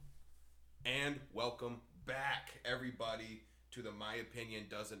And welcome back, everybody, to the My Opinion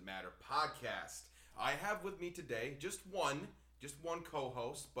Doesn't Matter podcast. I have with me today just one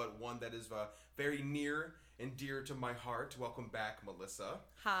co-host, but one that is very near and dear to my heart. Welcome back, Melissa.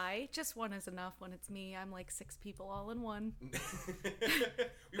 Hi. Just one is enough when it's me. I'm like 6 people all in one.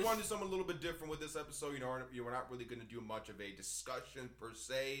 We want to do something a little bit different with this episode. We're not really going to do much of a discussion per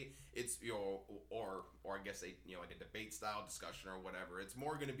se. It's or I guess like a debate style discussion or whatever. It's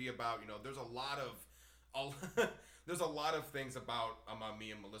more going to be about there's a lot of things about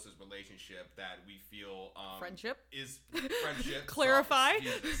me and Melissa's relationship that we feel Friendship is friendship. Clarify.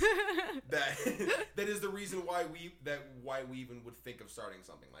 That is the reason why we even would think of starting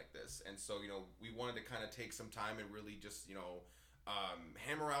something like this. And so we wanted to kind of take some time and really just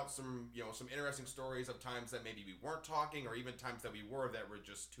hammer out some interesting stories of times that maybe we weren't talking, or even times that we were, that were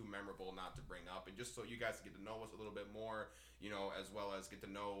just too memorable not to bring up, and just so you guys get to know us a little bit more, as well as get to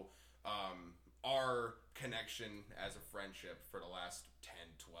know our connection as a friendship for the last 10,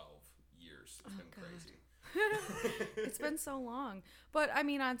 12 years. It's been crazy. It's been so long. But I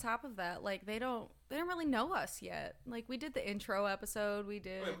mean, on top of that, like they don't really know us yet. Like we did the intro episode, we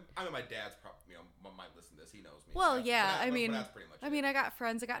did. I mean my dad's probably might listen to this. He knows me. Well, yeah. But that's pretty much it. I got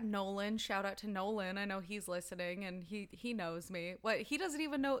friends. I got Nolan. Shout out to Nolan. I know he's listening and he knows me. He doesn't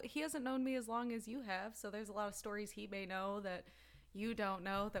even know. He hasn't known me as long as you have. So there's a lot of stories he may know that you don't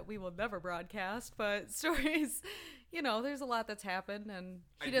know that we will never broadcast, but stories, there's a lot that's happened, and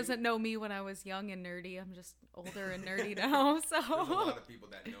he doesn't know me when I was young and nerdy. I'm just older and nerdy now, so. There's a lot of people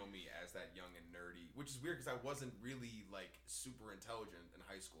that know me as that young and nerdy, which is weird because I wasn't really, super intelligent in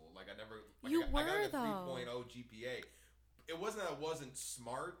high school. I got a 3.0 GPA. It wasn't that I wasn't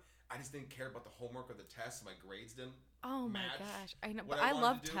smart. I just didn't care about the homework or the tests. My grades didn't match. My gosh. I know, but I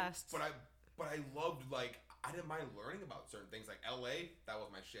love tests. But I loved, I didn't mind learning about certain things. Like LA, that was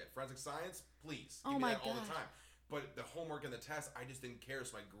my shit. Forensic science, please. Give me that all the time. But the homework and the tests, I just didn't care.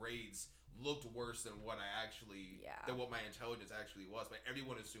 So my grades looked worse than what than what my intelligence actually was. But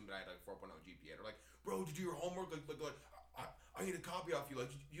everyone assumed that I had 4.0 GPA. They're like, bro, did you do your homework? I need a copy off you.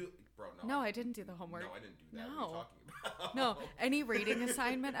 Bro, no. No, I didn't do the homework. No, I didn't do that. No. What are you talking about? No. Any reading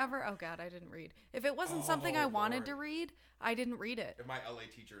assignment ever? Oh, God, I didn't read. If it wasn't something I wanted to read, I didn't read it. If my LA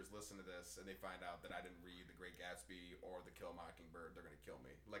teachers listen to this and they find out that I didn't read The Great Gatsby or To Kill a Mockingbird, they're going to kill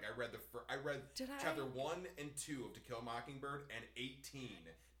me. I read chapter 1 and 2 of To Kill a Mockingbird and 18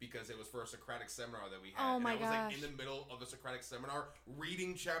 because it was for a Socratic seminar that we had. Oh my gosh. I was in the middle of the Socratic seminar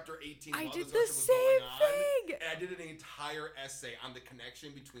reading chapter 18 I while did the the same thing. And I did an entire essay on the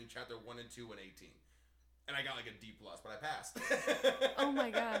connection between chapter 1 and 2 and 18. And I got a D+, but I passed. Oh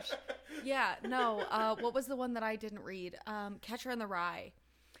my gosh. Yeah, no. What was the one that I didn't read? Catcher in the Rye.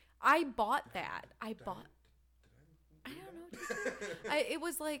 I bought that. I don't know. It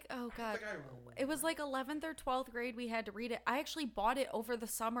was it was 11th or 12th grade we had to read it. I actually bought it over the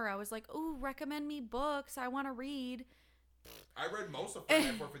summer. I was like, ooh, recommend me books I want to read. I read most of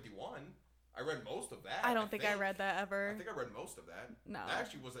Fahrenheit 451. I read most of that. I don't think I read that ever. I think I read most of that. No. That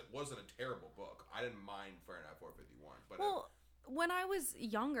actually wasn't a terrible book. I didn't mind Fahrenheit 451. But when I was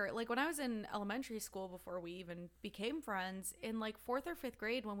younger, when I was in elementary school before we even became friends, in 4th or 5th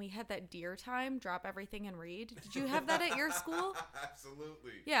grade when we had that deer time, drop everything and read. Did you have that at your school?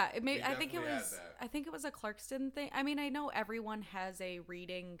 Absolutely. Yeah, I think it was a Clarkston thing. I mean, I know everyone has a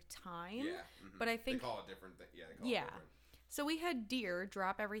reading time. Yeah. Mm-hmm. But I think they call it different. Yeah, they call it different. So we had deer,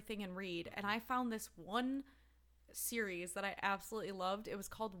 drop everything and read, and I found this one series that I absolutely loved. It was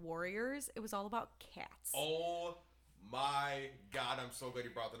called Warriors. It was all about cats. Oh my God, I'm so glad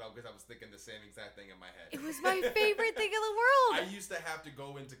you brought that up because I was thinking the same exact thing in my head. It was my favorite thing in the world. I used to have to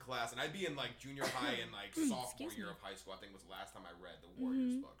go into class, and I'd be in junior high and sophomore year of high school. I think was the last time I read the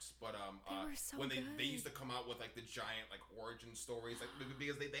Warriors books. But they were so when good. they used to come out with the giant origin stories, because they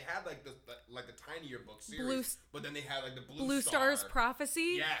had the tinier book series, but then they had the Blue Star's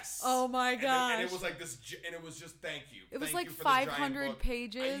Prophecy. Yes. Oh my gosh. And it was this, and it was just thank you. It was thank you for 500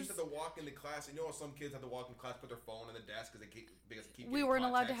 pages. I used to have to walk into class. And how some kids have to walk in class, put their phone on the desk because they keep we weren't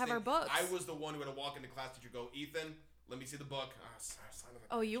allowed to have our books. I was the one who had to walk into class. Teacher go, Ethan, let me see the book.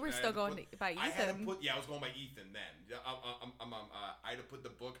 You were still going by Ethan. I was going by Ethan then. I had to put the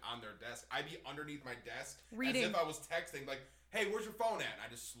book on their desk. I'd be underneath my desk reading, as if I was texting, hey, where's your phone at? And I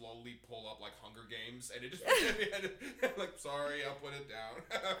just slowly pull up Hunger Games, and it just sorry, I'll put it down.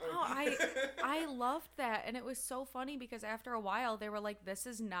 I loved that, and it was so funny because after a while they were like, "This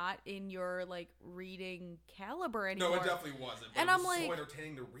is not in your reading caliber anymore." No, it definitely wasn't. But and it I'm was so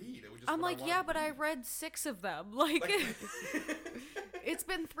entertaining to read. It was just but I read 6 of them. It's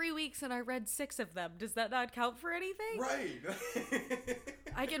been 3 weeks and I read 6 of them. Does that not count for anything? Right.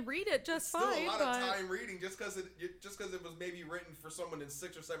 I can read it just Still fine. a lot but of time reading. Just because it was maybe written for someone in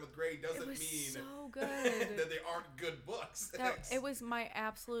 6th or 7th grade doesn't mean so good. that they aren't good books. It was my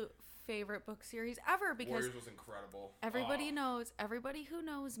absolute favorite book series ever because Warriors was incredible. Everybody who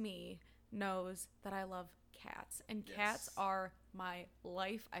knows me knows that I love cats, and cats are my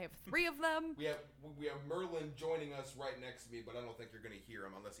life. I have 3 of them. We have Merlin joining us right next to me, but I don't think you're going to hear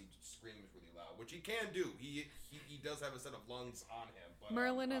him unless he screams really loud, which he can do. He does have a set of lungs on him. But,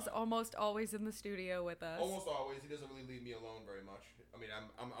 Merlin is almost always in the studio with us. Almost always. He doesn't really leave me alone very much. I mean,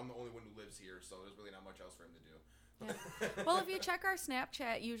 I'm the only one who lives here, so there's really not much else for him to do. Yeah. Well, if you check our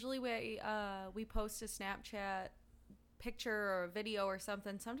Snapchat, usually we post a Snapchat picture or a video or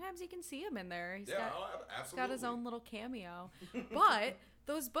something. Sometimes you can see him in there. He's got his own little cameo. But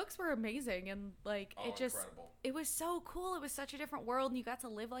those books were amazing, and like incredible. It was so cool. It was such a different world, and you got to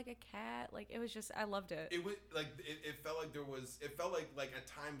live like a cat. Like it was just, I loved it. It was like it felt like there was. It felt like at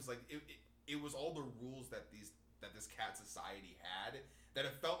times like it was all the rules that this cat society had. That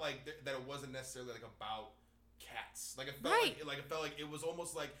it felt like that it wasn't necessarily like about cats. Like it felt like it was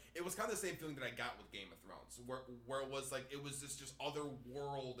almost like it was kind of the same feeling that I got with Game of Thrones, where it was like it was this just other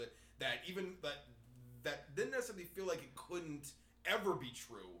world that even that didn't necessarily feel like it couldn't ever be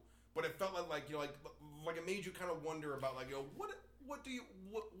true, but it felt like like it made you kind of wonder about like what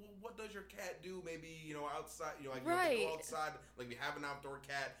does your cat do maybe outside like right. Go outside, like we have an outdoor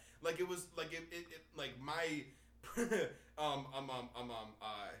cat, like it was like it like my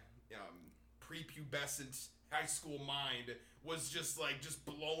prepubescent high school mind was just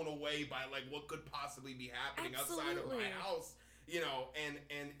blown away by like what could possibly be happening outside of my house,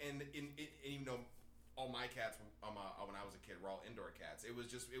 and even though all my cats when I was a kid were all indoor cats, it was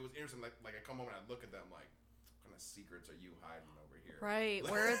interesting. Like I come home and I look at them like, what kind of secrets are you hiding over here? Right,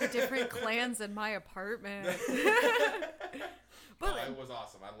 where are the different clans in my apartment? But it was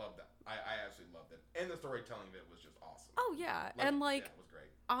awesome. I loved that. I absolutely loved it, and the storytelling of it was just awesome. Oh yeah, and it was great.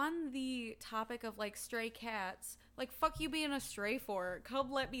 On the topic of like stray cats, like fuck you being a stray for.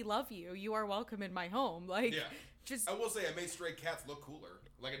 Come let me love you. You are welcome in my home. Like, just I will say I made stray cats look cooler.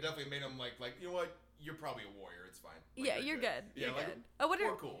 Like it definitely made them like you know what? You're probably a warrior. It's fine. Like, yeah, you're good. Yeah, you're like, good. Oh,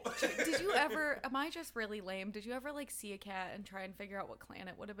 we're cool. Did you ever? Am I just really lame? Did you ever like see a cat and try and figure out what clan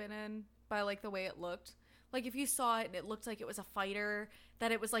it would have been in by like the way it looked? Like if you saw it and it looked like it was a fighter,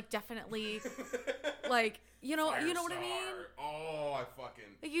 that it was like definitely like you know what I mean? Oh, I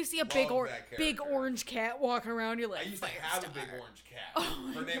fucking like you see a big orange cat walking around, you're like, I used to have a big orange cat.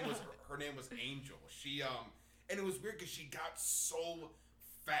 Oh her name was Angel. She and it was weird because she got so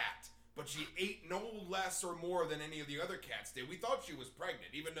fat, but she ate no less or more than any of the other cats did. We thought she was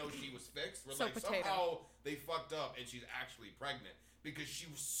pregnant, even though she was fixed. We're like, somehow they fucked up and she's actually pregnant because she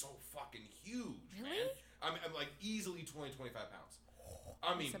was so fucking huge, really? Man. I'm like easily 20-25 pounds.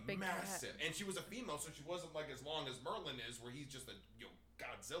 I mean, massive. Cat. And she was a female, so she wasn't like as long as Merlin is, where he's just a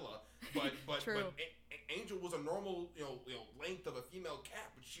Godzilla. But Angel was a normal length of a female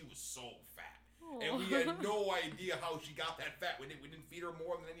cat, but she was so fat. Aww. And we had no idea how she got that fat. We didn't feed her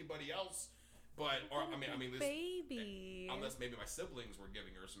more than anybody else. But baby. Unless maybe my siblings were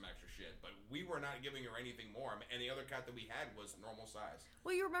giving her some extra shit, but we were not giving her anything more. And the other cat that we had was normal size.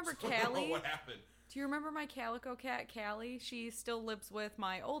 Well, you remember So Callie? I don't know what happened. Do you remember my calico cat, Callie? She still lives with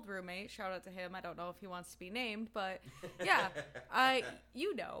my old roommate. Shout out to him. I don't know if he wants to be named, but yeah,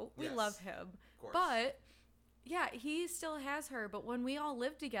 we love him. Of course. But yeah, he still has her. But when we all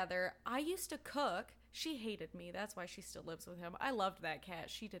lived together, I used to cook. She hated me. That's why she still lives with him. I loved that cat.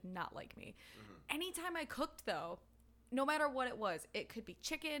 She did not like me. Mm-hmm. Anytime I cooked, though, no matter what it could be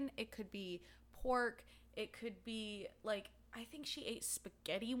chicken, it could be pork, it could be like, I think she ate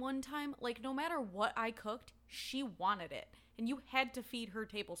spaghetti one time. Like, no matter what I cooked, she wanted it. And you had to feed her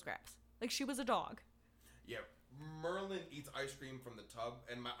table scraps. Like, she was a dog. Yeah. Merlin eats ice cream from the tub.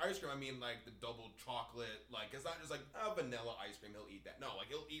 And my ice cream, I mean, like, the double chocolate. Like, it's not just, like, a vanilla ice cream. He'll eat that. No, like,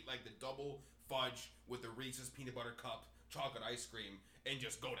 he'll eat, like, the double fudge with the Reese's peanut butter cup chocolate ice cream and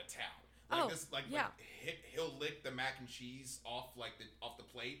just go to town. Like, he'll lick the mac and cheese off the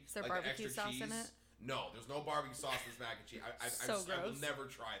plate. Is there like barbecue the extra sauce cheese. in it? No, there's no barbecue sauce in this mac and cheese. I will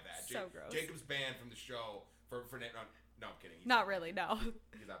never try that. So gross. Jacob's banned from the show for no, I'm kidding. Not really, no.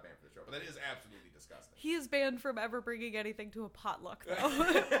 He's not banned from the show, but that is absolutely disgusting. He is banned from ever bringing anything to a potluck, though.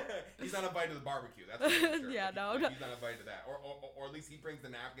 He's not invited to the barbecue. That's for sure. Yeah, no. He's not invited to that. Or at least he brings the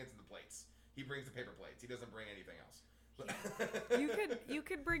napkins and the plates. He brings the paper plates. He doesn't bring anything else. You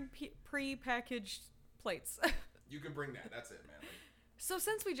could bring pre-packaged plates. You can bring that. That's it, man. So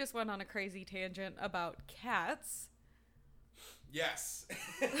since we just went on a crazy tangent about cats, yes.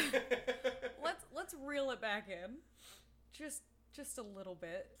 let's reel it back in. Just Just a little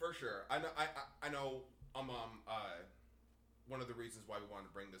bit. For sure. I know. One of the reasons why we wanted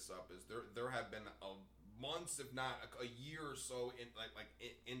to bring this up is there have been months, if not a year or so,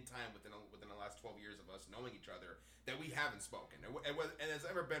 in time within the last 12 years of us knowing each other, that we haven't spoken. And it's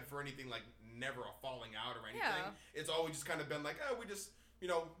ever been for anything like never a falling out or anything. Yeah. It's always just kind of been like, oh, we just,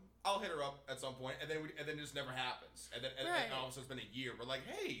 I'll hit her up at some point, and then it just never happens. And then and all of a sudden it's been a year. We're like,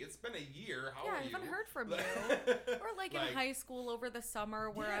 hey, it's been a year. How are you? Yeah, I haven't heard from you. Or like in high school over the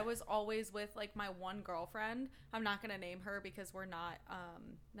summer, where I was always with like my one girlfriend. I'm not gonna name her because we're not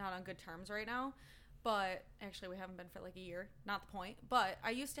on good terms right now. But actually, we haven't been for like a year. Not the point. But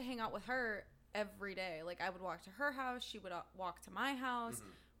I used to hang out with her every day. Like I would walk to her house. She would walk to my house. Mm-hmm.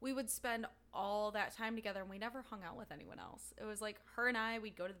 We would spend all that time together, and we never hung out with anyone else. It was like her and I,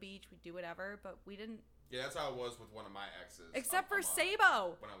 we'd go to the beach, we'd do whatever, but we didn't. Yeah, that's how it was with one of my exes. Except for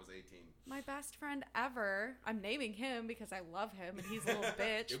Sabo. When I was 18. My best friend ever. I'm naming him because I love him, and he's a little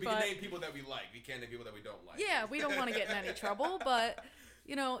bitch. Yeah, we can name people that we like. We can't name people that we don't like. Yeah, we don't want to get in any trouble, but,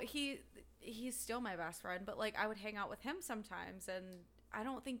 he's still my best friend. But, like, I would hang out with him sometimes, and I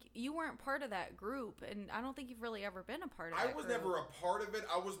don't think you weren't part of that group, and I don't think you've really ever been a part of that group. I was group. never a part of it.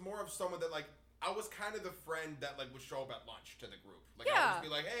 I was more of someone that, like, I was kind of the friend that, like, would show up at lunch to the group. Like, I would just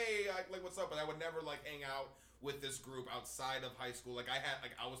be like, hey, like, what's up? But I would never, like, hang out with this group outside of high school. Like,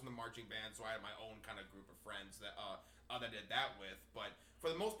 I was in the marching band, so I had my own kind of group of friends that I did that with. But for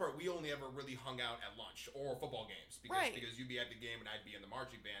the most part, we only ever really hung out at lunch or football games. Because you'd be at the game and I'd be in the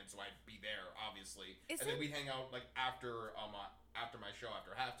marching band, so I'd be there, obviously. Then we'd hang out, like, after my show,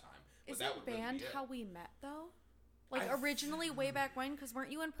 after halftime. But Isn't band how we met, though? Like, originally, way back when, because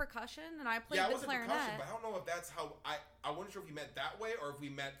weren't you in percussion? And I played the clarinet. Yeah, I was in percussion, but I don't know if that's how... I wasn't sure if we met that way, or if we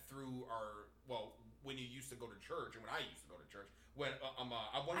met through when you used to go to church, and when I used to go to church.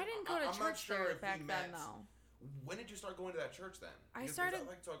 I didn't go to church back then, though. When did you start going to that church, then? I thought you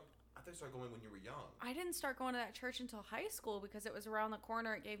started going when you were young. I didn't start going to that church until high school because it was around the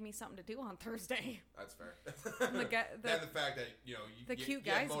corner. It gave me something to do on Thursday. That's fair. And the fact that the cute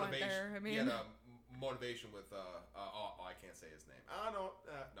guys went there. I mean, you had motivation with I can't say his name. I don't know.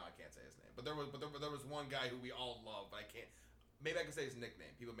 No, I can't say his name. But there was one guy who we all love. But I can't. Maybe I can say his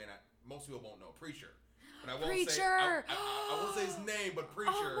nickname. People may not. Most people won't know. Preacher. But I won't Preacher. I won't say his name, but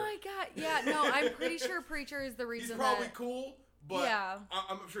Preacher. Oh my God! Yeah, no, I'm pretty sure Preacher is the reason. He's probably cool. But yeah.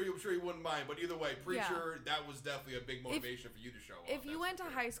 I'm sure you wouldn't mind. But either way, Preacher, that was definitely a big motivation for you to show up. If you went to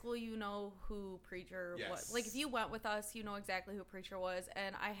high school, you know who Preacher was. Like, if you went with us, you know exactly who Preacher was.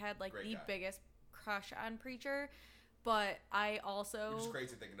 And I had, like, the biggest crush on Preacher. But I also... It's just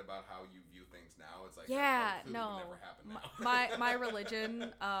crazy thinking about how you view things now. It's like, no. Never happened now. my religion...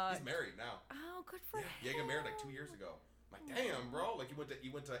 He's married now. Oh, good for him. Yeah, he got married, like, 2 years ago. Like, damn, bro. Like, you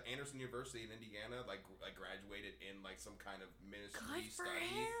went to Anderson University in Indiana, like graduated in, like, some kind of ministry study.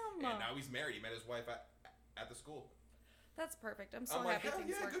 Him. And now he's married. He met his wife at the school. That's perfect. I'm so happy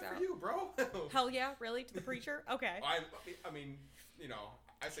things worked good out. For you, bro. Hell yeah, really? To the Preacher? Okay. I mean,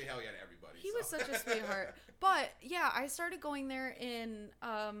 I say hell yeah to everybody. He was such a sweetheart. But yeah, I started going there in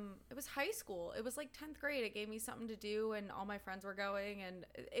it was high school. It was like 10th grade. It gave me something to do, and all my friends were going, and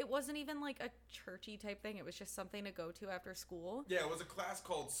it wasn't even like a churchy type thing. It was just something to go to after school. Yeah, it was a class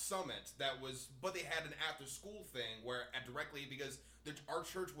called Summit but they had an after school thing where directly because our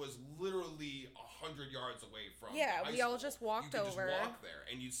church was literally 100 yards away from we all just walked over. You just walk there,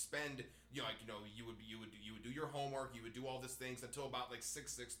 and you spend you would do your homework, you would do all these things until about like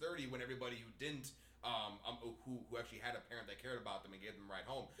 6:30 when everybody who didn't who actually had a parent that cared about them and gave them a ride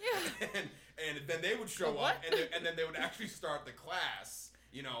home. Yeah. and then they would show up and then they would actually start the class,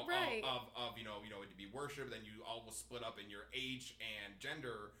 right. of it'd be worship, then you all will split up in your age and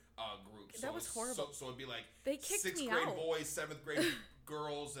gender groups. That was horrible. So it'd be like they kicked 6th me grade out. boys, 7th grade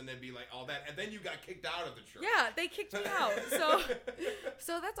girls, and it'd be like all that, and then you got kicked out of the church. Yeah, they kicked me out.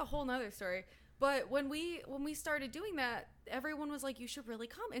 So that's a whole nother story. But when we started doing that, everyone was like, "You should really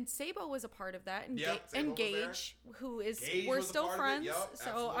come." And Sabo was a part of that. And Gage, we're still friends. Yep, so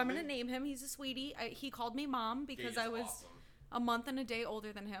absolutely. I'm gonna name him. He's a sweetie. He called me mom because I was awesome. a month and a day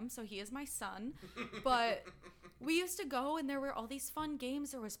older than him, so he is my son. But we used to go, and there were all these fun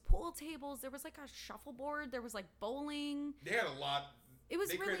games. There was pool tables. There was like a shuffleboard. There was like bowling. They had a lot. It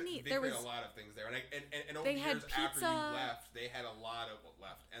was really neat. There was a lot of things there, and over the years after you left, they had a lot of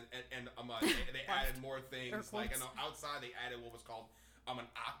left, and they added more things. Like outside, they added what was called an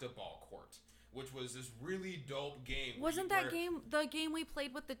octoball court, which was this really dope game. Wasn't that game the game we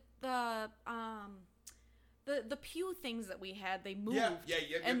played with the pew things that we had? They moved.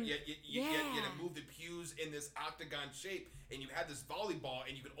 You had to move the pews in this octagon shape, and you had this volleyball,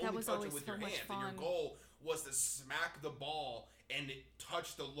 and you could only touch it with your hands. And your goal was to smack the ball and it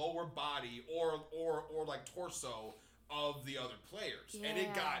touched the lower body or like torso of the other players, and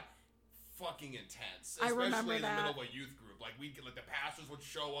it got fucking intense, especially in the middle of a youth group. Like the pastors would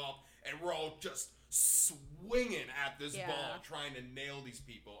show up, and we're all just swinging at this ball, trying to nail these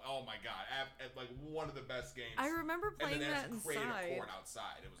people. Oh my god! At like one of the best games. I remember playing that inside. Created a court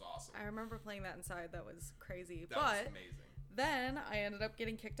outside. It was awesome. I remember playing that inside. That was crazy. That was amazing. Then I ended up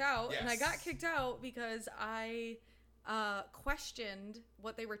getting kicked out, and I got kicked out because I questioned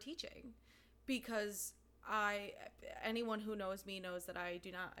what they were teaching, because anyone who knows me knows that I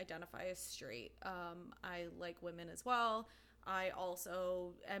do not identify as straight. I like women as well. I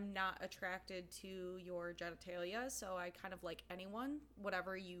also am not attracted to your genitalia, so I kind of like anyone,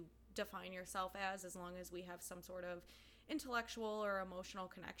 whatever you define yourself as long as we have some sort of intellectual or emotional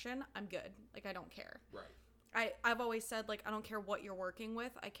connection, I'm good. Like, I don't care. Right. I've always said, like, I don't care what you're working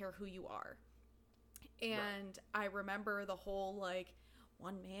with, I care who you are. And I remember the whole, like,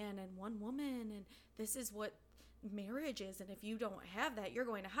 one man and one woman, and this is what marriage is, and if you don't have that, you're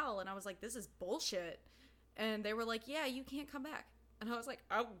going to hell. And I was like, this is bullshit. And they were like, yeah, you can't come back. And I was like,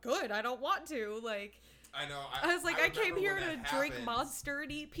 oh, good, I don't want to. Like, I know. I was like, I came here to drink Monster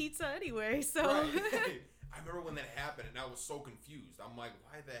and eat pizza anyway, so. Right. I remember when that happened, and I was so confused. I'm like,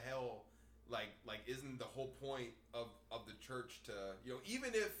 why the hell, like isn't the whole point of the church to,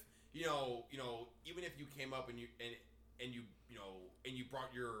 even if, even if you came up and you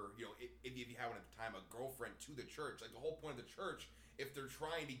brought your, if you had one at the time, a girlfriend to the church, like the whole point of the church, if they're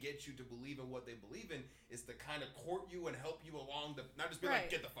trying to get you to believe in what they believe in, is to kind of court you and help you along not just be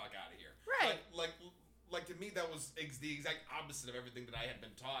like, get the fuck out of here. Right. Like to me, that was the exact opposite of everything that I had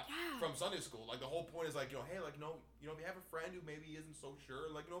been taught from Sunday school. Like, the whole point is like, hey, like, if you have a friend who maybe isn't so sure,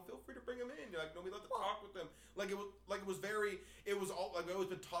 like, feel free to bring him in. Like, we love to talk with them. Like, it was all, like, we always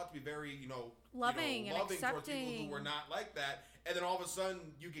been taught to be very, loving and towards accepting. people who were not like that. And then all of a sudden,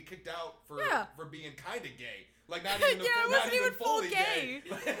 you get kicked out for being kind of gay. Like, not even it wasn't even fully gay.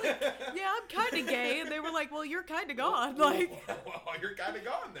 Yeah, I'm kind of gay. And they were like, well, you're kind of gone. Well, you're kind of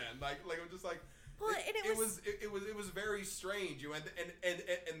gone then. Like, it was just like, well, it was very strange, and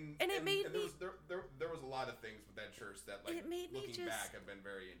it made me. There was a lot of things with that church that, like, it made me looking back, have been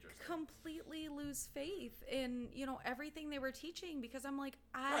very interesting. Completely lose faith in everything they were teaching, because I'm like,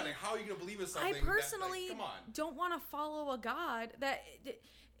 like, how are you gonna believe in something? I personally come on. don't want to follow a God that.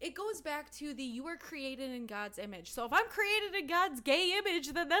 It goes back to you were created in God's image. So if I'm created in God's gay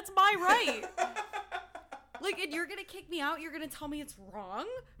image, then that's my right. Like, and you're going to kick me out? You're going to tell me it's wrong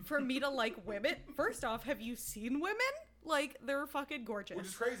for me to like women? First off, have you seen women? Like, they're fucking gorgeous. Which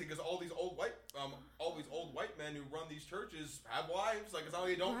is crazy, because all these old white men who run these churches have wives. Like, it's not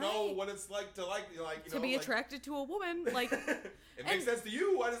like they don't know what it's like to be attracted to a woman. Like, it makes sense to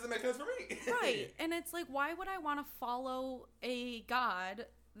you. Why does it make sense for me? Right. And it's like, why would I want to follow a God?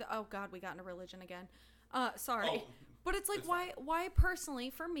 Oh God, we got into religion again. Sorry. Oh, but it's like, why personally,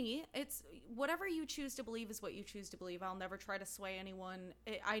 for me, it's whatever you choose to believe is what you choose to believe. I'll never try to sway anyone.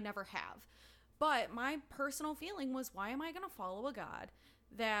 I never have. But my personal feeling was, why am I going to follow a God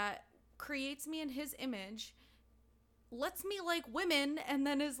that creates me in his image, lets me like women, and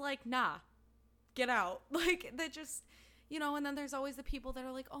then is like, nah, get out. Like, that just, and then there's always the people that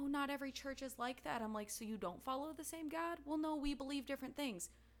are like, oh, not every church is like that. I'm like, so you don't follow the same God? Well, no, we believe different things.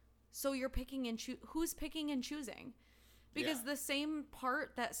 So you're picking and who's picking and choosing? Because the same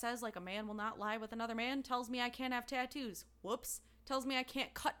part that says, like, a man will not lie with another man tells me I can't have tattoos. Whoops. Tells me I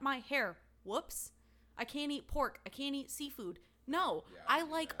can't cut my hair. Whoops. I can't eat pork. I can't eat seafood. No, I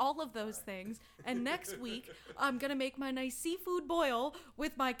like all of those things. And next week, I'm going to make my nice seafood boil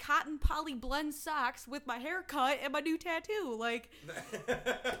with my cotton poly blend socks with my haircut and my new tattoo. Like,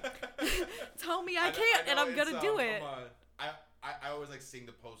 tell me I can't, and I'm going to do it. I always like seeing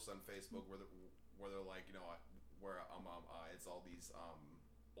the posts on Facebook where they're like, where it's all these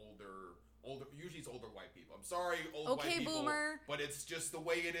older, usually it's older white people. I'm sorry, white people. Okay, boomer. But it's just the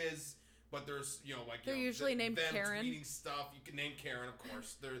way it is. But there's, they're usually named them Karen. Tweeting stuff. You can name Karen, of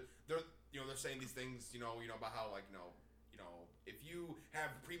course. They're saying these things, about how, like, if you have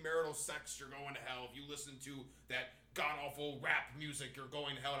premarital sex, you're going to hell. If you listen to that god-awful rap music, you're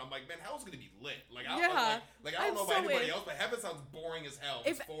going to hell. And I'm like, man, hell's going to be lit. Like, I don't know about anybody else, but heaven sounds boring as hell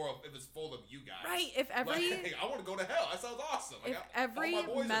if it's full of you guys. Right. If every... Like, I want to go to hell. That sounds awesome. If every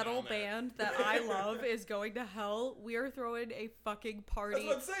metal band that I love is going to hell, we are throwing a fucking party.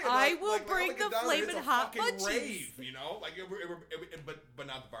 That's what I'm saying. I will bring the flaming hot munchies. Rave, Like, but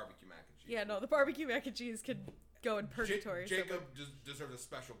not the barbecue mac and cheese. Yeah, no, the barbecue mac and cheese can go in purgatory. Jacob deserves a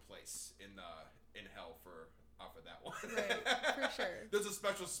special place in hell for with that one. Right, for sure. There's a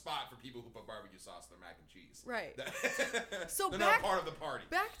special spot for people who put barbecue sauce on their mac and cheese. Right. So they're not part of the party.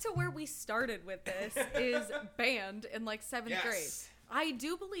 Back to where we started with this is band in like 7th grade. I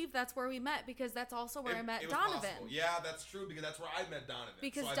do believe that's where we met because that's also where I met Donovan. Possible. Yeah, that's true because that's where I met Donovan.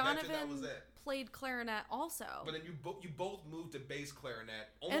 Because so Donovan played clarinet also. But then you both moved to bass clarinet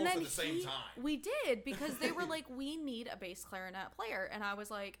almost at the same time. We did because they were like, we need a bass clarinet player. And I was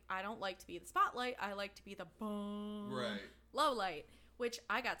like, I don't like to be the spotlight. I like to be the low light, which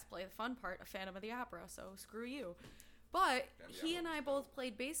I got to play the fun part of Phantom of the Opera. So screw you. But he and I both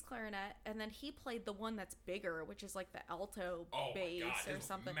played bass clarinet, and then he played the one that's bigger, which is like the alto bass or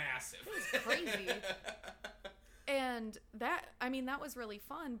something. Massive. It was crazy. And that was really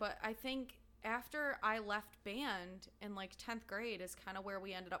fun. But I think after I left band in like 10th grade is kind of where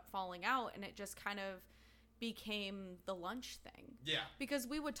we ended up falling out, and it just kind of became the lunch thing. Yeah. Because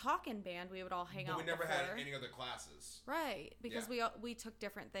we would talk in band, we would all hang out. But we never had any other classes. Right. Because we took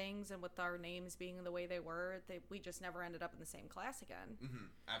different things, and with our names being the way they were, we just never ended up in the same class again. Mm-hmm.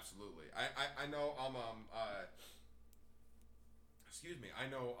 Absolutely. I know excuse me. I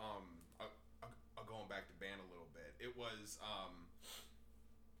know going back to band a little bit. It was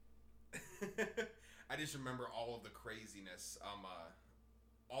I just remember all of the craziness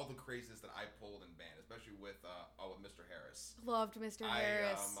that I pulled in band, especially with Mr. Harris. Loved Mr.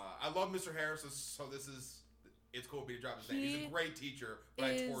 Harris. I love Mr. Harris, so it's cool for me to drop his name. He's a great teacher, but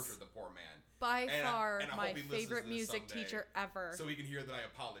I tortured the poor man. By far my favorite music teacher ever. So he can hear that I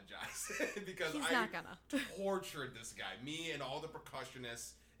apologize because he's I not gonna. tortured this guy. Me and all the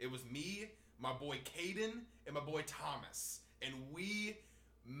percussionists. It was me, my boy Caden, and my boy Thomas, and we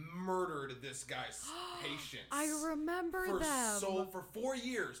murdered this guy's patience. I remember them. For 4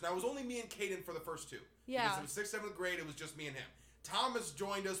 years. Now, it was only me and Caden for the first 2. Yeah. Because it was 6th, 7th grade, it was just me and him. Thomas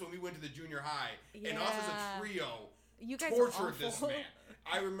joined us when we went to the junior high, and us as a trio you guys tortured this man.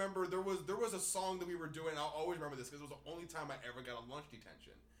 I remember there was a song that we were doing, I'll always remember this, because it was the only time I ever got a lunch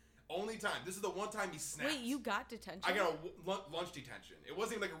detention. Only time. This is the one time he snapped. Wait, you got detention? I got a lunch detention. It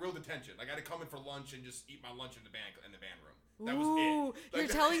wasn't even like a real detention. Like, I had to come in for lunch and just eat my lunch in the band room. That was it. Like,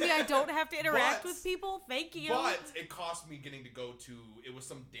 you're telling me I don't have to interact with people? Thank you. But it cost me getting to go to, it was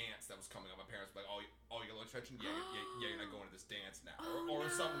some dance that was coming up. My parents were like, oh, you got lunch detention? Yeah, you're not going to this dance now. Or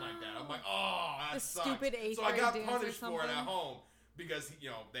something like that. I'm like, that sucks. Stupid 8th So I got grade punished for it at home because,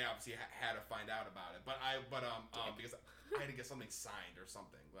 they obviously had to find out about it. Because I had to get something signed or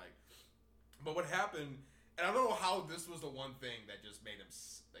something. But what happened, and I don't know how this was the one thing that just made him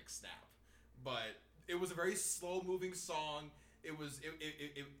snap, but it was a very slow moving song. It was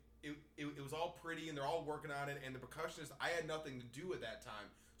all pretty, and they're all working on it. And the percussionist, I had nothing to do with that time,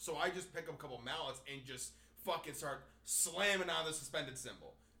 so I just pick up a couple mallets and just fucking start slamming on the suspended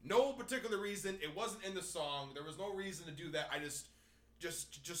cymbal. No particular reason. It wasn't in the song. There was no reason to do that. I just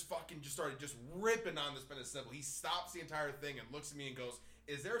started ripping on the suspended cymbal. He stops the entire thing and looks at me and goes,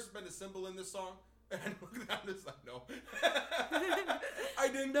 "Is there a suspended cymbal in this song?" And I looked at him and was like, "No." I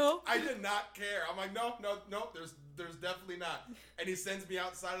didn't know. I did not care. I'm like, no, there's definitely not. And he sends me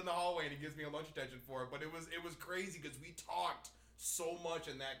outside in the hallway and he gives me a lunch detention for it. But it was crazy because we talked so much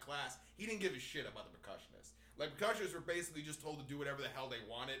in that class. He didn't give a shit about the percussionists. Like, percussionists were basically just told to do whatever the hell they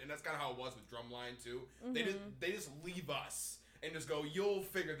wanted, and that's kind of how it was with drumline too. Mm-hmm. They just leave us and just go, "You'll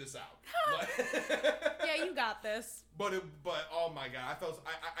figure this out." Yeah, you got this. But oh my god,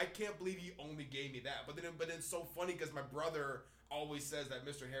 I can't believe he only gave me that. But then it's so funny because my brother always says that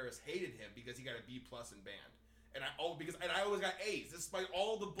Mr. Harris hated him because he got a B+ in band, and I always got A's. Despite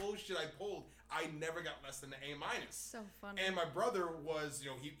all the bullshit I pulled, I never got less than an A-. So funny. And my brother was,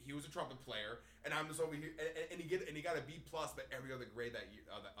 he was a trumpet player, and I'm just over here, and he got a B+, but every other grade that year,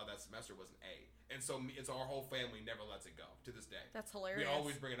 that semester was an A. And so our whole family never lets it go to this day. That's hilarious. We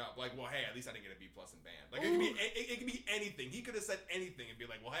always bring it up, like, well, hey, at least I didn't get a B+ in band. Like, it could be anything. He could have said anything and be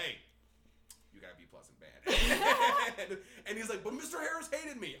like, well, hey, you got a B+ in band. and he's like, but Mr. Harris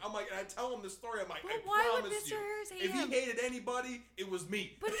hated me. I'm like, and I tell him this story. I'm like, but why would Mr. Harris hate him? If he hated anybody, it was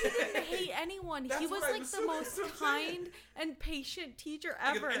me. But he didn't hate anyone. He was like the most kind and patient teacher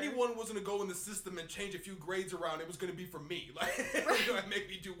ever. Like, if anyone was going to go in the system and change a few grades around, it was going to be for me. Like, it was going to make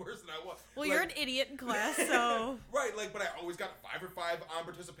me do worse than I was. Well, you're an idiot in class, so. Right, but I always got 5 for 5 on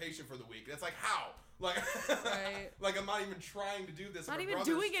participation for the week. That's like, how? Like, right. Like, I'm not even trying to do this. Not even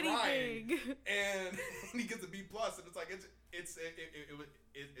doing anything. And he gets a B+, and it's like, it's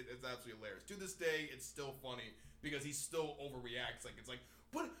absolutely hilarious. To this day, it's still funny because he still overreacts. Like, it's like,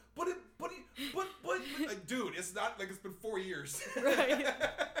 but, like, dude, it's not like it's been 4 years. Right.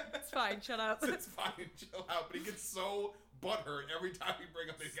 It's fine. Shut up. It's fine. Chill out. But he gets so butthurt every time we bring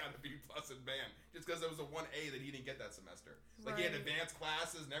up he got a B+ in band, just because there was a 1A that he didn't get that semester. Like he had advanced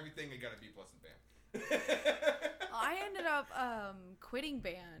classes and everything, and got a B+ in band. I ended up quitting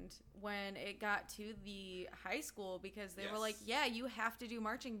band when it got to the high school because they were like, yeah, you have to do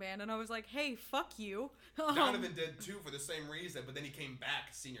marching band. And I was like, hey, fuck you. Donovan did too for the same reason, but then he came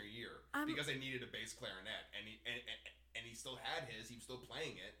back senior year because they needed a bass clarinet, and he still had his. He was still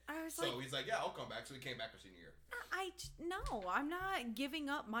playing it. He's like, yeah, I'll come back. So he came back for senior year. No, I'm not giving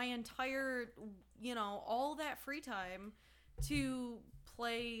up my entire, all that free time to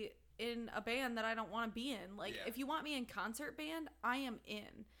play in a band that I don't want to be in. Like, if you want me in concert band, I am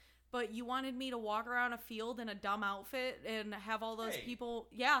in. But you wanted me to walk around a field in a dumb outfit and have all those people.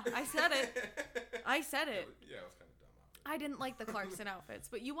 Yeah, I said it. Yeah, it was kind of dumb outfit. I didn't like the Clarkson outfits,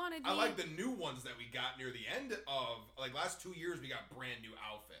 but you wanted me. I like the new ones that we got near the end of, like, last 2 years, we got brand new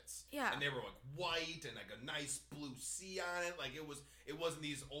outfits. Yeah. And they were, like, white and, like, a nice blue C on it. Like, it wasn't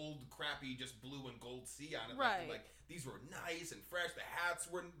these old, crappy, just blue and gold C on it. Right. Like these were nice and fresh. The hats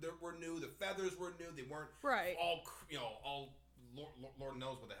were new. The feathers were new. They weren't all Lord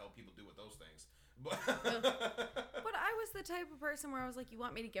knows what the hell people do with those things. But I was the type of person where I was like, you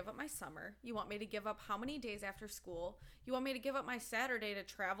want me to give up my summer? You want me to give up how many days after school? You want me to give up my Saturday to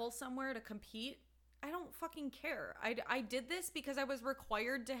travel somewhere to compete? I don't fucking care. I did this because I was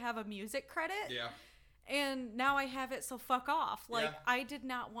required to have a music credit. Yeah. And now I have it, so fuck off. Like, I did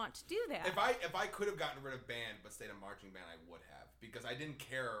not want to do that. If I could have gotten rid of band but stayed in marching band, I would have. Because I didn't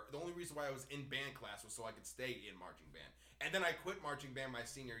care. The only reason why I was in band class was so I could stay in marching band. And then I quit marching band my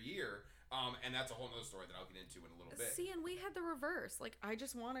senior year. And that's a whole other story that I'll get into in a little bit. See, and we had the reverse. Like, I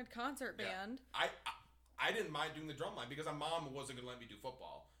just wanted concert band. I didn't mind doing the drum line because my mom wasn't going to let me do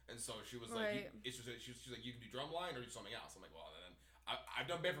football. And so she was like, she's like, you can do drum line or do something else. I'm like, well, then I've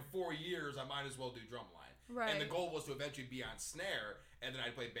done band for 4 years. I might as well do drum line. Right. And the goal was to eventually be on snare, and then I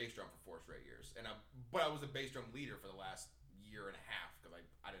played bass drum for 4 straight years. But I was a bass drum leader for the last year and a half because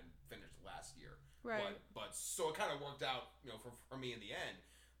I didn't finish the last year. Right. But so it kind of worked out, for me in the end.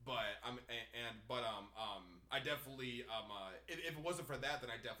 But I definitely if it wasn't for that,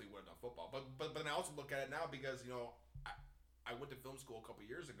 then I definitely would have done football. But then I also look at it now because I went to film school a couple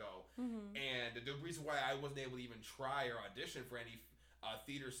years ago, and the reason why I wasn't able to even try or audition for any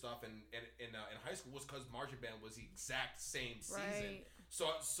theater stuff in high school was because marching band was the exact same season. Right.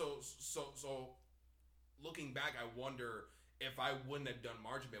 So looking back, I wonder if I wouldn't have done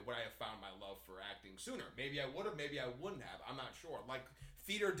marching band, would I have found my love for acting sooner? Maybe I would have, maybe I wouldn't have. I'm not sure. Like,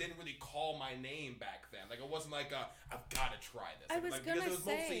 theater didn't really call my name back then. Like, it wasn't like I've got to try this. I was because it was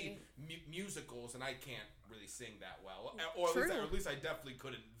mostly musicals, and I can't really sing that well. Or at least I definitely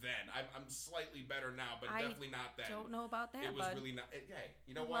couldn't then. I'm slightly better now, but definitely not then. I don't know about that, It was really not. Hey,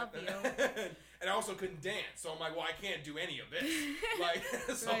 you know what? Love you. And I also couldn't dance, so I'm like, well, I can't do any of this. Like,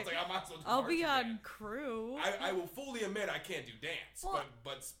 so it's like, I might as well do I'll be on band. crew. I will fully admit I can't do dance, well,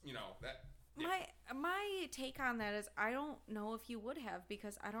 but that. Yeah. My take on that is I don't know if you would have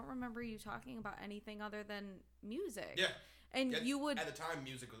because I don't remember you talking about anything other than music. Yeah. And you would at the time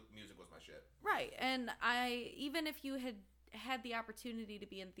music was my shit. Right. And even if you had the opportunity to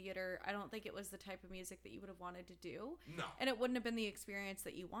be in theater, I don't think it was the type of music that you would have wanted to do. No. And it wouldn't have been the experience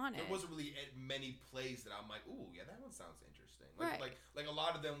that you wanted. There wasn't really many plays that I'm like, ooh, yeah, that one sounds interesting. Like a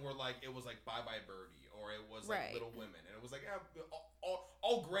lot of them were like, it was like Bye Bye Birdie, or it was like Little Women, and it was like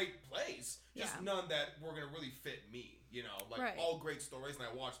all great plays, just none that were gonna really fit me. All great stories, and I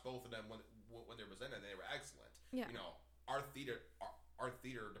watched both of them when they were presented, and they were excellent. Yeah. Our theater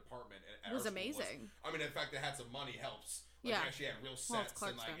department at was our school amazing. The fact that it had some money helps. Like, they actually had real sets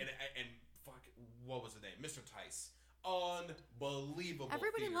and fuck, what was the name? Mr. Tice. Unbelievable.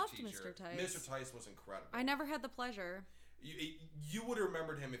 Everybody loved teacher. Mr. Tice. Mr. Tice was incredible. I never had the pleasure. You would have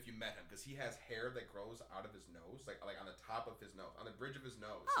remembered him if you met him because he has hair that grows out of his nose, like on the top of his nose, on the bridge of his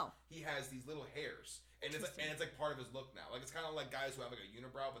nose. Oh. He has these little hairs, and it's like part of his look now. Like, it's kind of like guys who have like a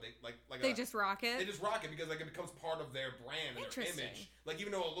unibrow, but they just rock it. They just rock it because like it becomes part of their brand and their image. Like,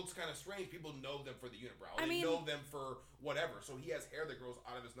 even though it looks kind of strange, people know them for the unibrow. They know them for whatever. So he has hair that grows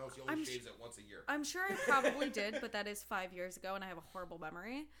out of his nose. He only shaves it once a year. I'm sure I probably did, but that is 5 years ago, and I have a horrible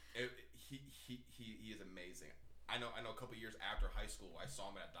memory. He is amazing. I know a couple years after high school, I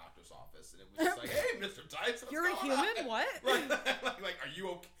saw him at a doctor's office, and it was just like, hey, Mr. Tice, you're a human? What? like, are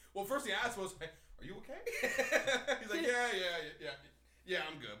you okay? Well, first thing I asked was, hey, are you okay? He's like, yeah,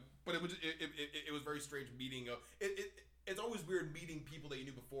 I'm good. But it was very strange meeting. It's always weird meeting people that you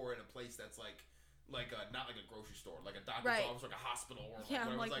knew before in a place that's like not like a grocery store, like a doctor's office, like a hospital, or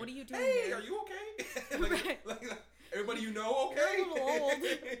I'm like, what are you doing here? Hey, are you okay? like, everybody you know, okay? You're a little old.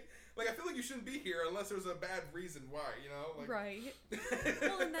 Like, I feel like you shouldn't be here unless there's a bad reason why, you know? Like, right.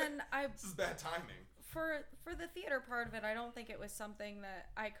 Well, and then this is bad timing. For the theater part of it, I don't think it was something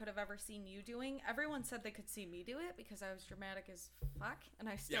that I could have ever seen you doing. Everyone said they could see me do it because I was dramatic as fuck, and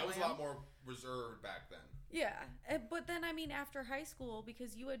I still am. Yeah, it was a lot more reserved back then. Yeah, but then, I mean, after high school,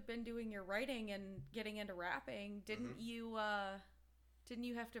 because you had been doing your writing and getting into rapping, didn't you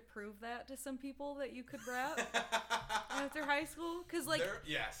have to prove that to some people that you could rap after high school? Because, like,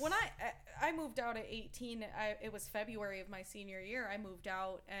 yes. when I moved out at 18, it was February of my senior year. I moved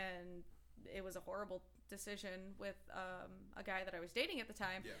out, and it was a horrible decision with a guy that I was dating at the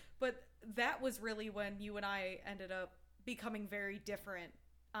time. Yeah. But that was really when you and I ended up becoming very different,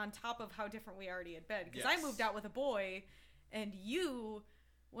 on top of how different we already had been. Because I moved out with a boy, and you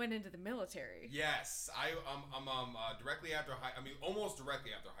went into the military. Yes, I'm directly after almost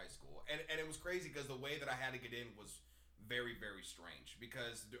directly after high school, and it was crazy because the way that I had to get in was very, very strange.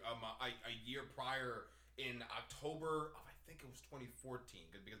 Because a year prior, in October of, I think it was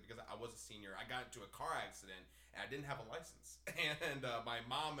 2014, because I was a senior, I got into a car accident and I didn't have a license, and my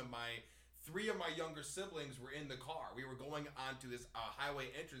mom and three of my younger siblings were in the car. We were going onto this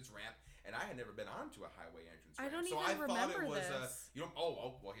highway entrance ramp, and I had never been onto a highway entrance ramp. I don't so even remember this.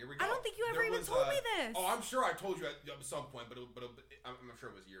 Well, here we go. I don't think you ever even told me this. Oh, I'm sure I told you at some point, but I'm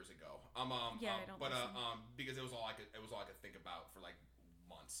sure it was years ago. I don't. Because it was all I could think about for like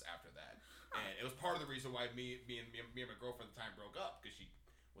months after that, and it was part of the reason why me and my girlfriend at the time broke up, because she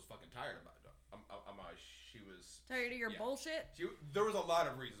was fucking tired about it. She was tired of your bullshit. There was a lot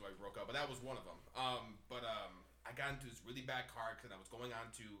of reasons why we broke up, but that was one of them. I got into this really bad car accident. I was going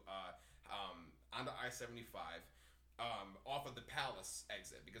onto I-75 off of the Palace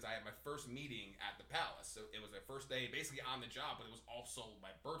exit, because I had my first meeting at the Palace. So it was my first day basically on the job, but it was also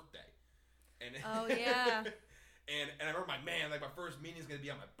my birthday. And oh yeah. And I remember my first meeting is gonna be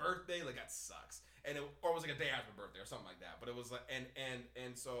on my birthday. Like, that sucks. Or it was like a day after my birthday or something like that. But it was like,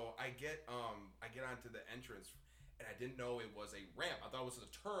 and so I get onto the entrance, and I didn't know it was a ramp. I thought it was a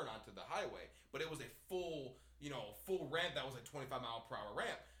turn onto the highway, but it was a full ramp that was like 25-mile-per-hour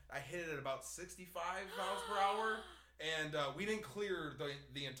ramp. I hit it at about 65 miles per hour, and we didn't clear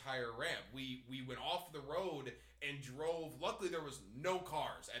the entire ramp. We went off the road and drove. Luckily, there was no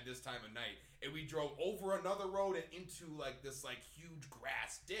cars at this time of night, and we drove over another road and into like this like huge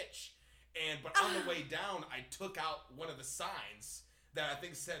grass ditch. But on the way down, I took out one of the signs that I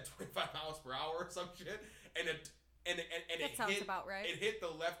think said 25 miles per hour or some shit, and it sounds about right. It hit the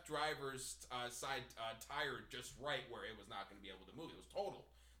left driver's side tire just right where it was not going to be able to move. It was totaled.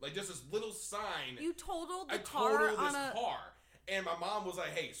 Like, just this little sign. You totaled the car on a car, and my mom was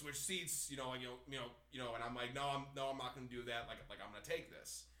like, "Hey, switch seats," and I'm like, "No, I'm not going to do that. Like I'm going to take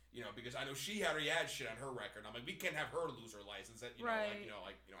this." Because I know she already had shit on her record. I'm like, we can't have her lose her license. I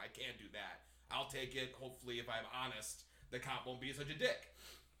can't do that. I'll take it. Hopefully, if I'm honest, the cop won't be such a dick.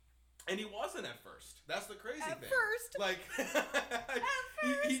 And he wasn't at first. That's the crazy thing. At first? Like,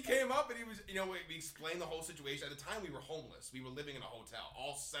 he came up and he was, we explained the whole situation. At the time, we were homeless. We were living in a hotel,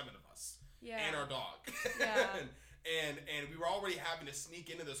 all 7 of us. Yeah. And our dog. Yeah. and we were already having to sneak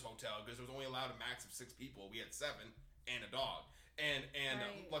into this hotel because there was only allowed a max of 6 people. We had 7 and a dog. And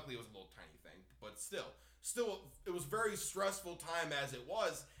right. Luckily it was a little tiny thing, but still, it was very stressful time as it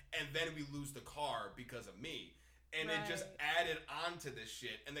was, and then we lose the car because of me, and right. It just added on to this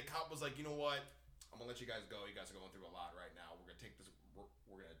shit. And the cop was like, "You know what? I'm gonna let you guys go. You guys are going through a lot right now. We're gonna take this.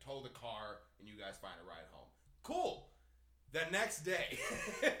 We're gonna tow the car, and you guys find a ride home." Cool. The next day,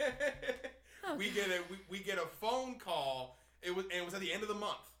 we get a phone call. It was at the end of the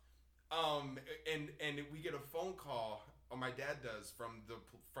month. And we get a phone call. Or my dad does from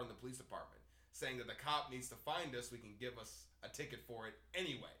the police department, saying that the cop needs to find us. We can give us a ticket for it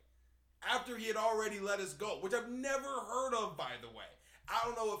anyway. After he had already let us go, which I've never heard of, by the way. I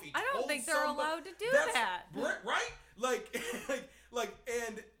don't know if he. I don't think they're allowed to do that. Right? Like,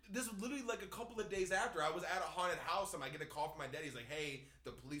 and this was literally like a couple of days after. I was at a haunted house, and I get a call from my dad. He's like, "Hey,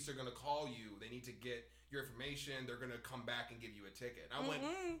 the police are gonna call you. They need to get your information. They're gonna come back and give you a ticket." And I went,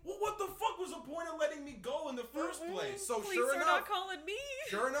 "Well, what the fuck was the point of letting me go in the first place?" So police sure are enough, not calling me.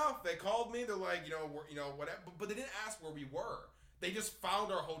 Sure enough, they called me. They're like, whatever. But they didn't ask where we were. They just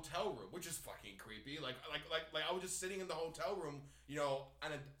found our hotel room, which is fucking creepy. Like I was just sitting in the hotel room,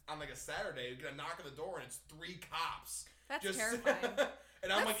 on like a Saturday, get a knock on the door, and it's 3 cops. That's just terrifying.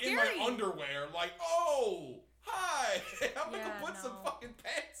 And I'm That's like scary. in my underwear, like, "Oh, hi." I'm like, Yeah, "Put some fucking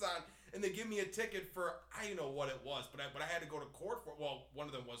pants on." And they give me a ticket for, I don't know what it was, but I had to go to court for. Well, one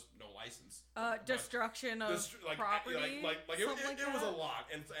of them was no license. Destruction of property. It was a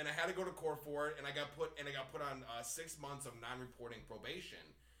lot, and I had to go to court for it, and I got put on 6 months of non-reporting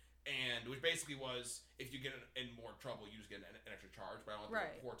probation, And which basically was, if you get in more trouble, you just get an extra charge, but I don't have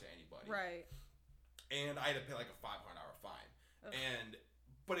to report to anybody. Right. And I had to pay like a $500 fine. Ugh.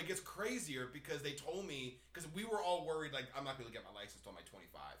 But it gets crazier because they told me, because we were all worried, like, I'm not going to get my license till I'm like 25.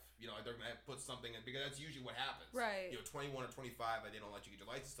 You know, like they're going to put something in, because that's usually what happens. Right. You know, 21 or 25, like, they don't let you get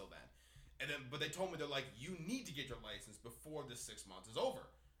your license till then. And then, but they told me, they're like, you need to get your license before this 6 months is over.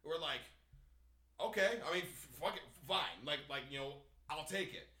 We're like, okay, I mean, fuck it, fine. Like, you know, I'll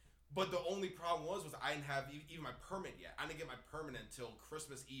take it. But the only problem was I didn't have even my permit yet. I didn't get my permit until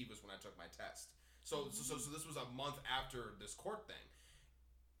Christmas Eve was when I took my test. So this was a month after this court thing.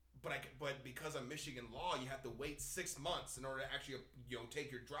 But because of Michigan law, you have to wait 6 months in order to actually, you know,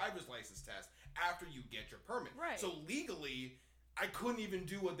 take your driver's license test after you get your permit. Right. So legally, I couldn't even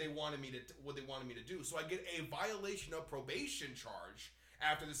do what they wanted me to do. So I get a violation of probation charge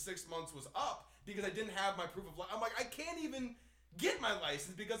after the 6 months was up because I didn't have my proof of life. I'm like, I can't even get my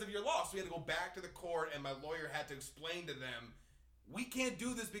license because of your law. So we had to go back to the court, and my lawyer had to explain to them, we can't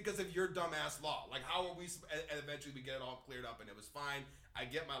do this because of your dumbass law. Like, how are we? And eventually we get it all cleared up, and it was fine. I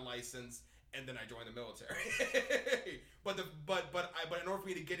get my license, and then I join the military. but in order for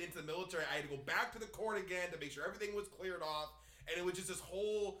me to get into the military, I had to go back to the court again to make sure everything was cleared off, and it was just this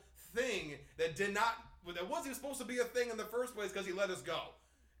whole thing that wasn't even supposed to be a thing in the first place because he let us go.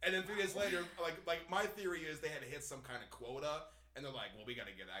 And then 3 days later, like my theory is they had to hit some kind of quota. And they're like, well, we got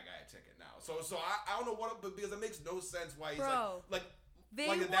to give that guy a ticket now. So I don't know what, but because it makes no sense why he's like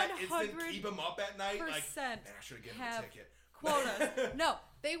that instant keep him up at night. Like, man, I should have given him a ticket. Quotas. No,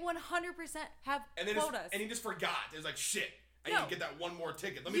 they 100% have quotas. And he just forgot. It was like, shit, I need to get that one more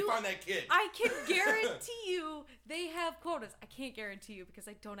ticket. Let me find that kid. I can guarantee you they have quotas. I can't guarantee you because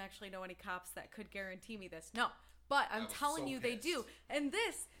I don't actually know any cops that could guarantee me this. No. But I'm telling you they do. And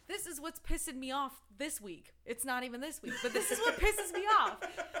this is what's pissing me off this week. It's not even this week, but this is what pisses me off.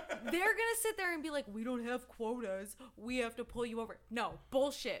 They're going to sit there and be like, we don't have quotas. We have to pull you over. No,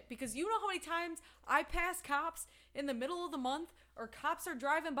 bullshit. Because you know how many times I pass cops in the middle of the month, or cops are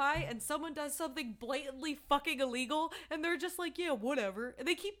driving by and someone does something blatantly fucking illegal and they're just like, yeah, whatever. And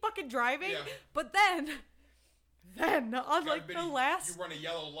they keep fucking driving. Yeah. But then on like the last, you run a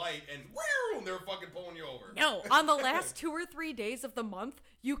yellow light and they're fucking pulling you over. No, on the last 2 or 3 days of the month,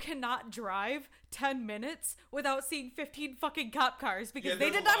 you cannot drive 10 minutes without seeing 15 fucking cop cars because they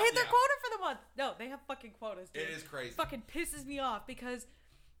did not hit their quota for the month. No, they have fucking quotas, dude. It is crazy. It fucking pisses me off because,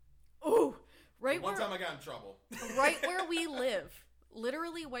 one time I got in trouble. Right where we live,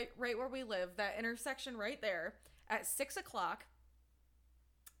 literally right where we live, that intersection right there, at 6 o'clock,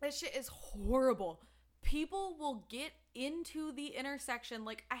 that shit is horrible. People will get into the intersection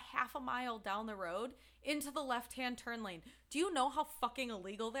like a half a mile down the road into the left-hand turn lane. Do you know how fucking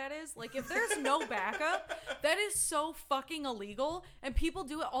illegal that is? Like, if there's no backup, that is so fucking illegal, and people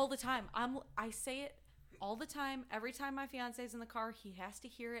do it all the time. I say it all the time. Every time my fiance's in the car, he has to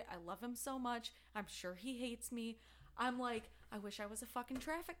hear it. I love him so much. I'm sure he hates me. I'm like, I wish I was a fucking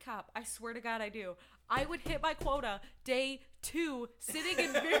traffic cop. I swear to God I do. I would hit my quota day 2, sitting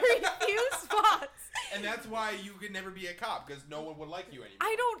in very few spots. And that's why you could never be a cop, because no one would like you anymore.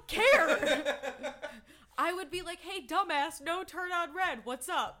 I don't care. I would be like, hey, dumbass, no turn on red. What's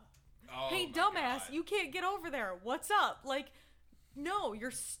up? Oh, hey, dumbass, you can't get over there. What's up? Like, no,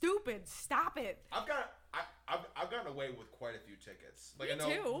 you're stupid. Stop it. I've gotten away with quite a few tickets. Like, Me I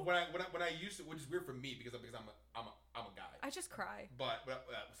know too. when I used to, which is weird for me because I'm a guy. I just cry. But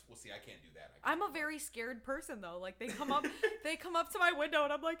we'll see. I can't do that. I'm a very scared person though. Like, they come up to my window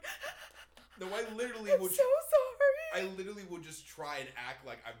and I'm like, no, I literally I'm so sorry. I literally would just try and act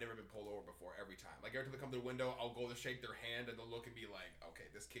like I've never been pulled over before every time. Like, every time they come to the window, I'll go to shake their hand and they'll look at me like,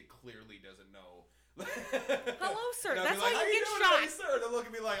 okay, this kid clearly doesn't know. Hello, sir. That's like, how you get shot. Today, sir? They'll look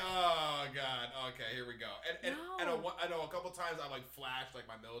at me like, oh god, okay, here we go. And I know a couple times I like flashed like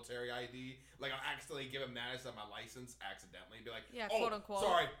my military ID, like I'll accidentally give them that instead of my license accidentally, and be like, yeah, oh, quote unquote,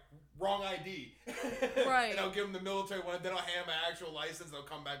 sorry, wrong ID. Right. And I'll give them the military one, and then I'll hand my actual license. They'll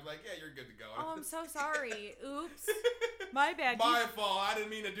come back and be like, yeah, you're good to go. Oh, I'm so sorry. Oops, my bad. My fault. I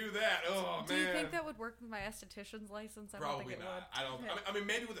didn't mean to do that. Oh man. Do you think that would work with my esthetician's license? I Probably don't think not. It would. I mean,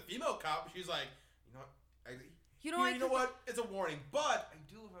 maybe with a female cop, she's like, you know what? It's a warning, but I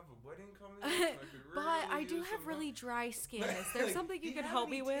do have a wedding coming. But I do have really dry skin. Is there something you could help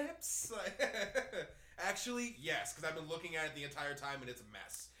me with? Actually, yes, because I've been looking at it the entire time and it's a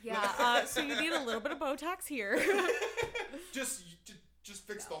mess. Yeah. So you need a little bit of Botox here. Just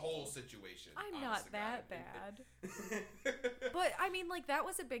fix the whole situation. I'm not that bad. But I mean, like, that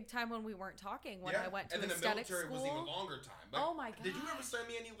was a big time when we weren't talking. When I went to aesthetic school. And then the military was even longer time. Like, oh my god! Did you ever send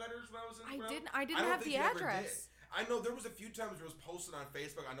me any letters when I was in? I didn't have the address. I know there was a few times where it was posted on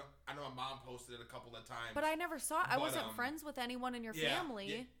Facebook. I know my mom posted it a couple of times. But I never saw it. I wasn't friends with anyone in your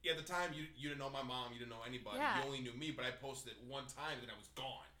family. Yeah, at the time, you didn't know my mom. You didn't know anybody. Yeah. You only knew me, but I posted it one time, and then I was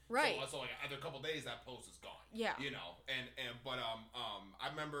gone. Right. So like, after a couple of days, that post is gone. Yeah. You know, but I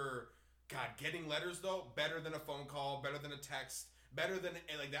remember, God, getting letters, though, better than a phone call, better than a text, better than,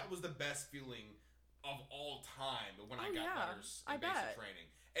 and like, that was the best feeling of all time when I got letters in basic training.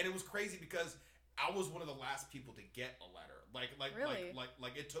 And it was crazy because I was one of the last people to get a letter.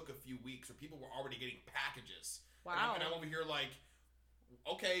 Like it took a few weeks, or people were already getting packages. Wow. And I'm over here like,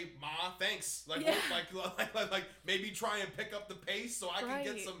 okay, Ma, thanks. Like maybe try and pick up the pace so I can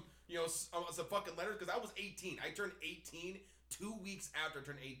get some, some fucking letters, because I was 18. I turned 18 2 weeks after I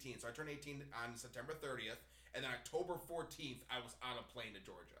turned 18. So I turned 18 on September 30th, and then October 14th, I was on a plane to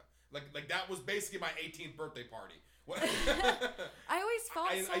Georgia. Like that was basically my 18th birthday party. I always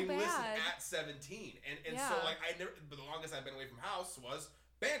felt so bad. I enlisted at 17, and so like but the longest I've been away from house was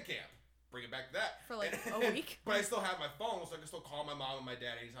band camp. Bring it back to that for like a week. But I still have my phone, so I can still call my mom and my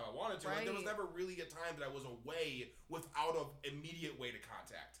dad anytime I wanted to. Right. Like, there was never really a time that I was away without an immediate way to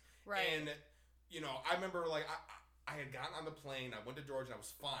contact. Right. And I remember like I had gotten on the plane. I went to Georgia. And I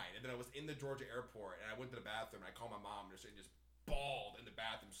was fine, and then I was in the Georgia airport, and I went to the bathroom. And I called my mom, and she just bawled in the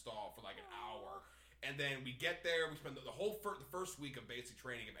bathroom stall for like an hour. And then we get there. We spend the whole the first week of basic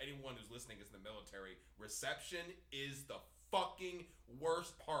training. If anyone who's listening is in the military, reception is the fucking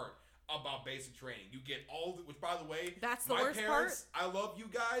worst part about basic training. You get which, by the way, that's the worst parents, part. I love you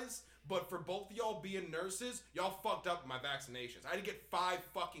guys, but for both of y'all being nurses, y'all fucked up my vaccinations. I had to get 5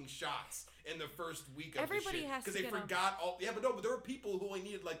 fucking shots in the first week of Everybody the shit has to because they forgot all. Yeah, but there were people who only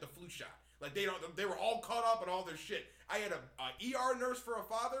needed like the flu shot. Like they were all caught up on all their shit. I had a ER nurse for a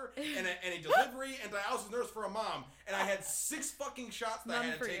father and a delivery and dialysis nurse for a mom, and I had 6 fucking shots that I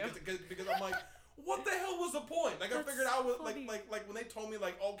had to take because I'm like, what the hell was the point? Like, I figured out like when they told me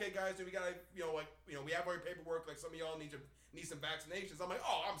like, okay guys, we gotta we have our paperwork, like some of y'all need some vaccinations. I'm like,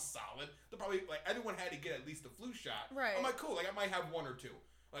 oh, I'm solid. They're probably like everyone had to get at least the flu shot. Right. I'm like, cool. Like I might have 1 or 2.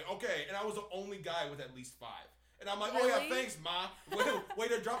 Like okay, and I was the only guy with at least 5. And I'm like, really? oh yeah, thanks, Ma. Way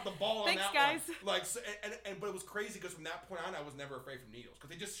to drop the ball on that guys. One. Like, so, but it was crazy because from that point on, I was never afraid from needles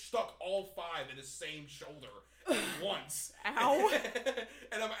because they just stuck all 5 in the same shoulder at once. Ow.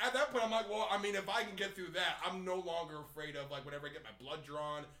 And at that point, I'm like, well, I mean, if I can get through that, I'm no longer afraid of like whenever I get my blood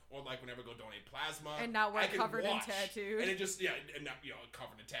drawn or like whenever I go donate plasma. And now we're covered in tattoos. And it just and not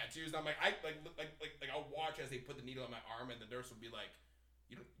covered in tattoos. And I'm like, I'll watch as they put the needle in my arm, and the nurse will be like,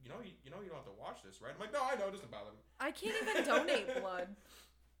 You don't have to watch this, right? I'm like, no, I know, it doesn't bother me. I can't even donate blood.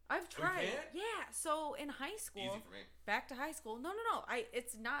 I've tried. You can't? Yeah. So in high school, easy for me. Back to high school. No.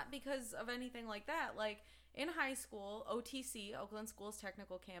 It's not because of anything like that. Like in high school, OTC, Oakland Schools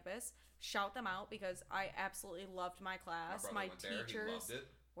Technical Campus, shout them out because I absolutely loved my class. My teachers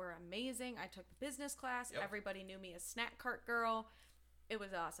were amazing. I took the business class. Yep. Everybody knew me as Snack Cart Girl. It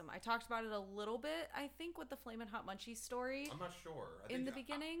was awesome. I talked about it a little bit, I think, with the Flamin' Hot Munchies story. I'm not sure. In the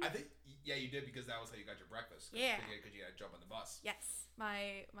beginning? I think, yeah, you did because that was how you got your breakfast. Yeah. Because you had to jump on the bus. Yes.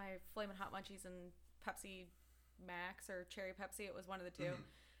 My Flamin' Hot Munchies and Pepsi Max or Cherry Pepsi, it was one of the 2. Mm-hmm.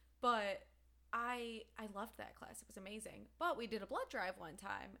 But I loved that class. It was amazing. But we did a blood drive one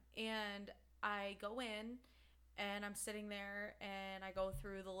time, and I go in, and I'm sitting there, and I go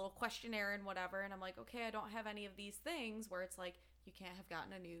through the little questionnaire and whatever, and I'm like, okay, I don't have any of these things where it's like, you can't have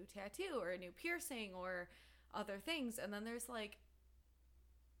gotten a new tattoo or a new piercing or other things. And then there's like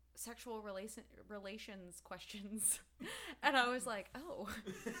sexual relations questions. And I was like, oh.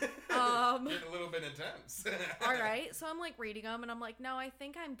 Getting a little bit intense. All right. So I'm like reading them and I'm like, no, I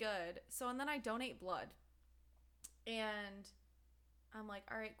think I'm good. So and then I donate blood. And I'm like,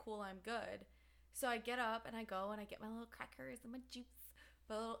 all right, cool, I'm good. So I get up and I go and I get my little crackers and my juice,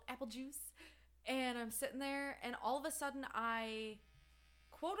 my little apple juice. And I'm sitting there, and all of a sudden, I,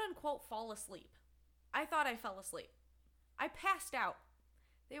 quote-unquote, fall asleep. I thought I fell asleep. I passed out.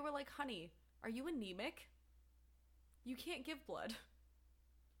 They were like, honey, are you anemic? You can't give blood.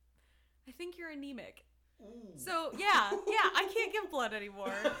 I think you're anemic. Ooh. So, yeah, I can't give blood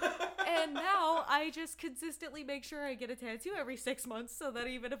anymore. And now I just consistently make sure I get a tattoo every 6 months so that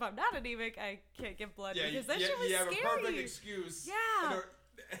even if I'm not anemic, I can't give blood. Yeah, because that shit was scary. You have a perfect excuse. Yeah.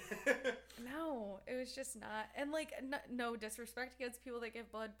 No, it was just not. And like, no disrespect against people that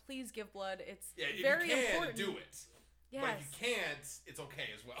give blood. Please give blood. It's very important. If you can, do it. Yes. But if you can't, it's okay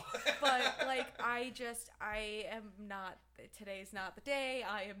as well. But like, I am not. Today's not the day.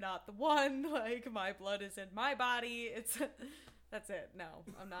 I am not the one. Like, my blood is in my body. It's. That's it. No,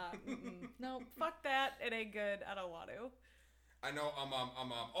 I'm not. No, fuck that. It ain't good. I don't want to. I know.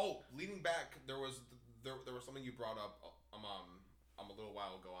 Oh, leading back, there was there was something you brought up a little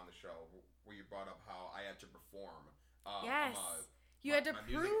while ago on the show where you brought up how I had to perform. Yes. You had to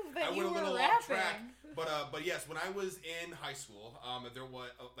prove that you were rapping. But yes, when I was in high school, there was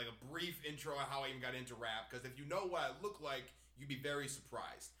like a brief intro on how I even got into rap. Because if you know what I look like, you'd be very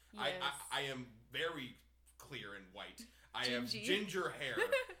surprised. Yes. I am very clear and white. I have ginger hair.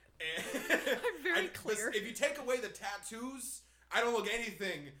 I'm very clear. If you take away the tattoos, I don't look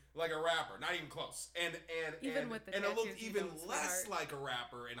anything like a rapper, not even close. And with the tattoos, I looked even less smart. like a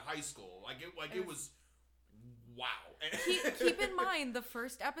rapper in high school. It was wow. keep in mind the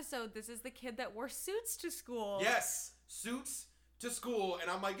first episode. This is the kid that wore suits to school. Yes, suits to school, and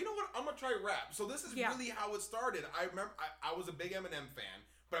I'm like, you know what? I'm gonna try rap. So this is really how it started. I remember I was a big Eminem fan,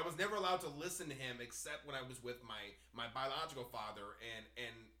 but I was never allowed to listen to him except when I was with my biological father, and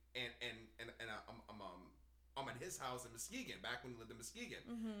I'm at his house in Muskegon, back when he lived in Muskegon.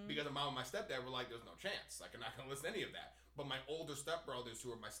 Mm-hmm. Because my mom and my stepdad were like, there's no chance. Like, I'm not going to listen to any of that. But my older stepbrothers, who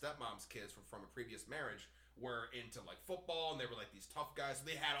were my stepmom's kids from a previous marriage, were into, like, football, and they were, like, these tough guys. So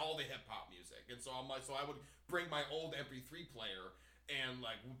they had all the hip-hop music. And so I would bring my old MP3 player, and,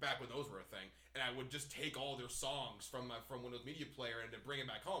 like, back when those were a thing, and I would just take all their songs from Windows Media Player and then bring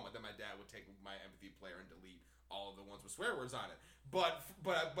it back home. And then my dad would take my MP3 player and delete all of the ones with swear words on it. But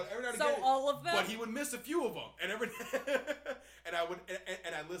every now and again, all of them. But he would miss a few of them, and and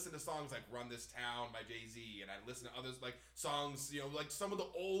I listen to songs like "Run This Town" by Jay-Z, and I listen to others like songs, like some of the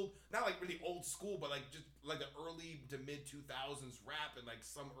old, not like really old school, but like just like the early to mid 2000s rap and like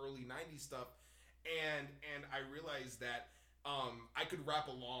some early 90s stuff, and I realized that I could rap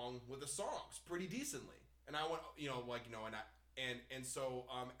along with the songs pretty decently, and I went, so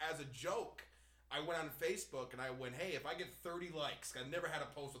as a joke, I went on Facebook and I went, hey, if I get 30 likes, I never had a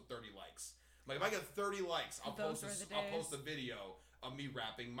post with 30 likes. Like, if I get 30 likes, I'll post a video of me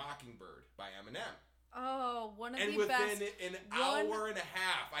rapping Mockingbird by Eminem. Oh, one of and the best. And within an hour and a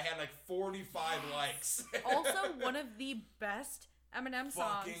half, I had like 45 likes. Also, one of the best Eminem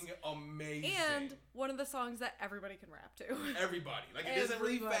songs. Fucking amazing. And one of the songs that everybody can rap to. Everybody. Like, it isn't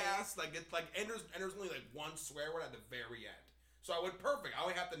really fast. Like, it's like, and there's only like one swear word at the very end. So I went perfect. I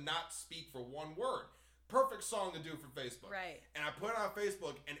only have to not speak for one word. Perfect song to do for Facebook. Right. And I put it on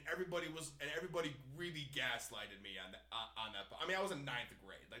Facebook, and everybody really gaslighted me on that. I mean, I was in 9th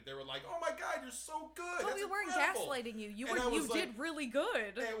grade. Like, they were like, "Oh my God, you're so good." But That's we weren't incredible. gaslighting you. You did really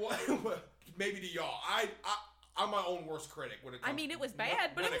good. Maybe to y'all. I'm my own worst critic when it comes. I mean, it was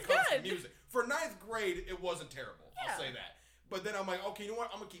bad, but it was good. To music. For 9th grade, it wasn't terrible. Yeah. I'll say that. But then I'm like, okay, you know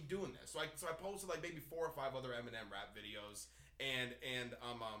what? I'm gonna keep doing this. So I posted like maybe 4 or 5 other Eminem rap videos. And then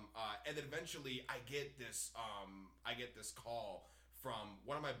eventually I get this call from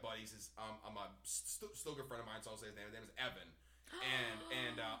one of my buddies. I'm a still good friend of mine, so I'll say his name. His name is Evan.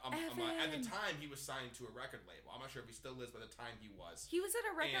 Evan. At the time he was signed to a record label. I'm not sure if he still is, but at the time he was. He was at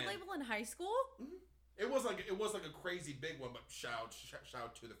a record label in high school? Mm-hmm. It was like a crazy big one, but shout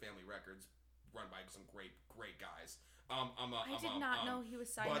out to the Family Records, run by some great guys. I did not know he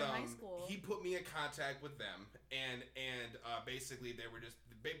was signed in high school. He put me in contact with them, and basically they were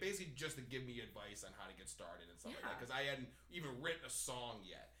just to give me advice on how to get started and stuff like that, because I hadn't even written a song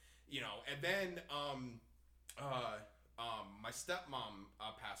yet, And then my stepmom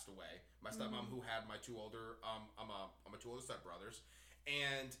passed away. My stepmom, who had my two older two older stepbrothers.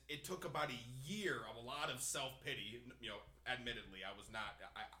 And it took about a year of a lot of self-pity. Admittedly, I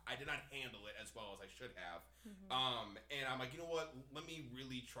did not handle it as well as I should have. Mm-hmm. And I'm like, you know what? Let me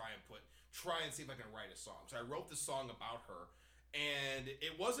really try and see if I can write a song. So I wrote this song about her, and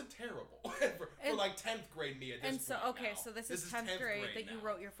it wasn't terrible for like 10th grade me at this point. So this is 10th grade that you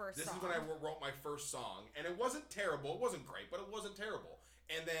wrote your first song. This is when I wrote my first song, and it wasn't terrible. It wasn't great, but it wasn't terrible.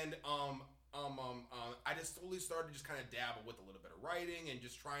 And then I just slowly started to just kind of dabble with a little bit of writing and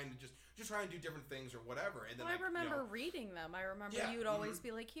just trying to do different things or whatever. And then I remember reading them. I remember you would always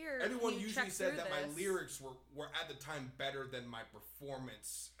be like, "Here." Everyone usually said that my lyrics were at the time better than my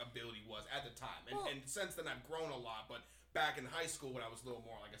performance ability was at the time. And since then I've grown a lot. But back in high school, when I was a little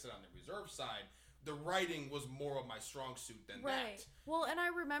more, like I said, on the reserve side, the writing was more of my strong suit than that. Well, and I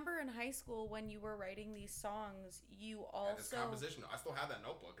remember in high school when you were writing these songs, you also... This composition. I still have that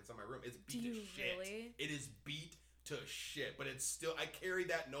notebook. It's in my room. It's beat to shit. Really? It is beat to shit. But it's still... I carry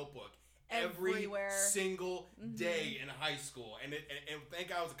that notebook everywhere. Every single day in high school. And thank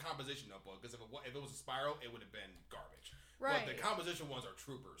God it was a composition notebook. Because if it was a spiral, it would have been garbage. Right. But the composition ones are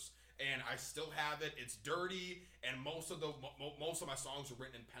troopers. And I still have it. It's dirty, and most of my songs are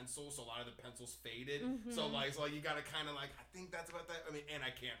written in pencil, so a lot of the pencils faded. Mm-hmm. So you gotta kind of I think that's about that. I mean, and I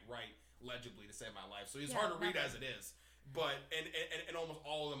can't write legibly to save my life, so it's hard to read as it is. and almost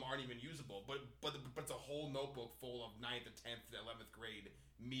all of them aren't even usable. But it's a whole notebook full of 9th to 10th to 11th grade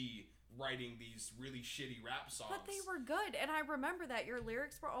me writing these really shitty rap songs. But they were good, and I remember that your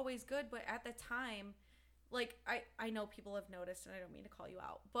lyrics were always good. But at the time, like I know people have noticed, and I don't mean to call you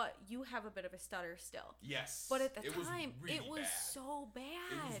out, but you have a bit of a stutter still. Yes. But at the time, it was so bad.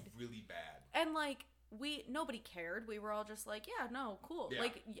 It was really bad. And like nobody cared. We were all just like, yeah, no, cool. Yeah.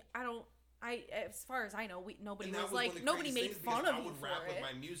 Like as far as I know, nobody made fun of you for it. I would rap with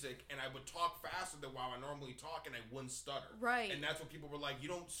my music, and I would talk faster than while I normally talk, and I wouldn't stutter. Right. And that's what people were like, you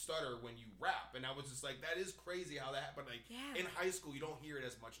don't stutter when you rap. And I was just like, that is crazy how that happened. Like, in high school, you don't hear it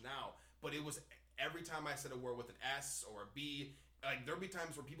as much now, but it was every time I said a word with an S or a B, like, there'd be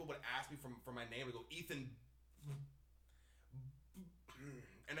times where people would ask me for my name, and go, Ethan,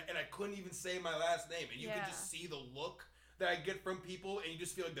 and I couldn't even say my last name, and you could just see the look that I get from people, and you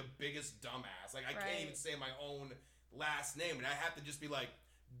just feel like the biggest dumbass. Like, I can't even say my own last name, and I have to just be like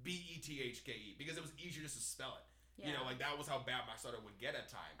Bethke, because it was easier just to spell it. Yeah. You know, like, that was how bad my stutter would get at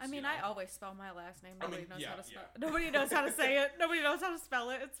times. I mean, I always spell my last name. Nobody knows how to spell it. Nobody knows how to say it. Nobody knows how to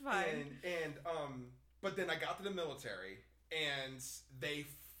spell it. It's fine. But then I got to the military, and they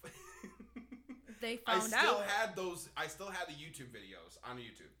found out. I still had the YouTube videos on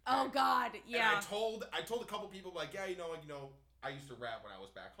YouTube. Oh God, yeah. And I told a couple people, like, yeah, you know, I used to rap when I was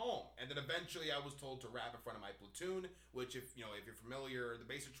back home, and then eventually I was told to rap in front of my platoon. Which, if you're familiar, the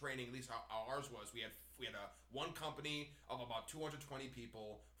basic training, at least how ours was, we had one company of about 220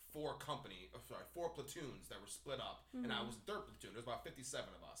 people, four platoons that were split up, and I was the third platoon. There was about 57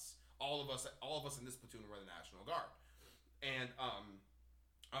 of us. All of us in this platoon were the National Guard, and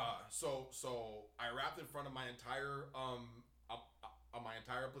so I rapped in front of my entire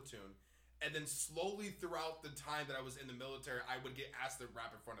platoon. And then slowly throughout the time that I was in the military, I would get asked to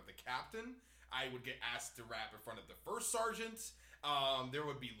rap in front of the captain. I would get asked to rap in front of the first sergeant. There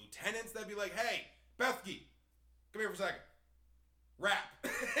would be lieutenants that'd be like, hey, Bethke, come here for a second. Rap.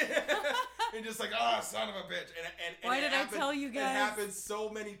 And just like, oh, son of a bitch. And why did I tell you guys? It happened so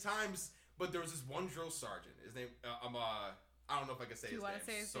many times. But there was this one drill sergeant. His name, I don't know if I can say his name. Do you want to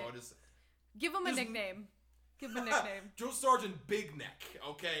say his name? Give him a nickname. Give him a nickname. Drill Sergeant Big Neck,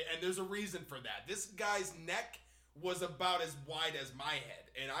 okay? And there's a reason for that. This guy's neck was about as wide as my head.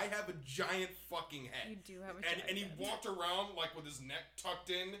 And I have a giant fucking head. You do have a giant head. And he walked around, like, with his neck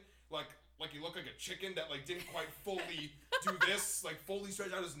tucked in, like he looked like a chicken that, like, didn't quite fully do this, like, fully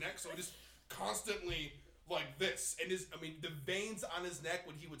stretch out his neck. So just constantly like this. And the veins on his neck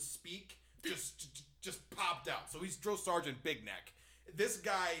when he would speak just popped out. So he's Drill Sergeant Big Neck. This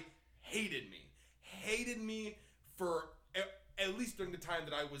guy hated me for at least during the time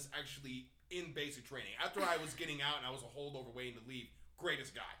that I was actually in basic training. After I was getting out and I was a holdover waiting to leave,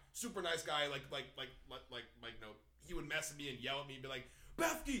 greatest guy, super nice guy. Like he would mess with me and yell at me and be like,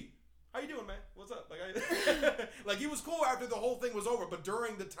 Bethke, how you doing, man? What's up? Like he was cool after the whole thing was over, but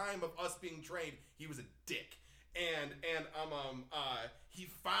during the time of us being trained, he was a dick. And he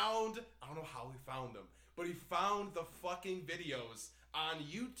found, I don't know how he found them, but he found the fucking videos on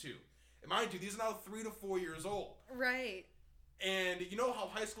YouTube. And mind you, these are now 3 to 4 years old. Right. And you know how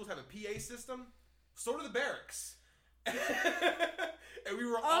high schools have a PA system? So do the barracks. And we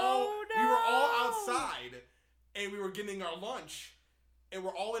were all outside, and we were getting our lunch, and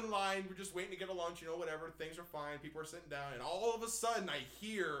we're all in line. We're just waiting to get a lunch, whatever. Things are fine. People are sitting down, and all of a sudden, I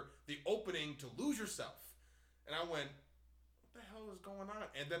hear the opening to Lose Yourself, and I went, "What the hell is going on?"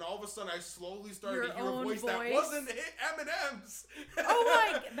 And then all of a sudden, I slowly started to hear a voice that wasn't Eminem's.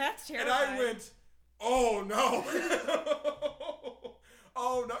 Oh my, that's terrifying. And I went, "Oh no."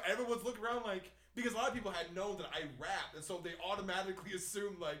 Oh no. Everyone's looking around like, because a lot of people had known that I rapped, and so they automatically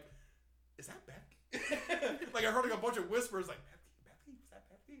assumed, like, is that Bethke? Like, I heard like a bunch of whispers, like, Bethke? Is that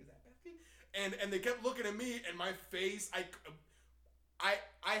Bethke? Is that Bethke? And they kept looking at me, and my face, I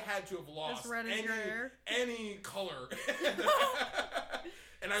had to have lost any color.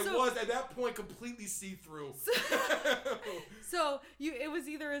 And I was, at that point, completely see-through. So it was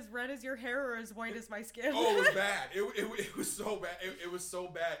either as red as your hair or as white as my skin. Oh, it was bad. It was so bad. It was so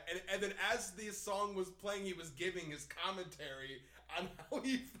bad. And then as the song was playing, he was giving his commentary on how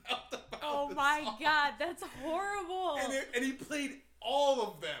he felt about Oh my song. God, that's horrible. And he played all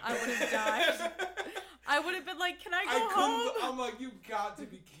of them. I would have died. I would have been like, can I go home? I'm like, you got to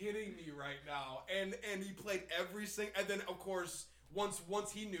be kidding me right now. And he played every single, and then of course,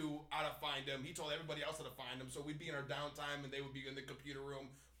 once he knew how to find him, he told everybody else how to find him. So we'd be in our downtime, and they would be in the computer room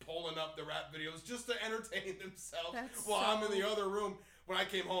pulling up the rap videos just to entertain themselves I'm in the other room. When I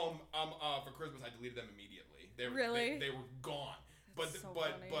came home for Christmas, I deleted them immediately. They were gone.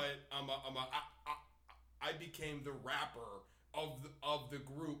 I became the rapper of the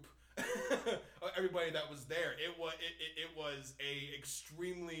group. Everybody that was there. It was a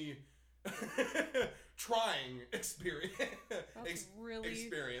extremely trying experience.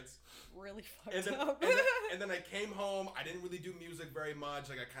 Really fucked up. And then I came home. I didn't really do music very much.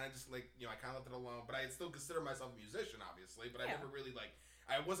 Like I kind of just I kind of left it alone. But I still consider myself a musician, obviously. But I never really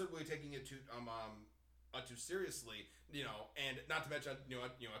I wasn't really taking it too seriously, and not to mention,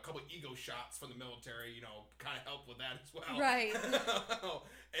 a couple ego shots from the military, kind of helped with that as well. Right.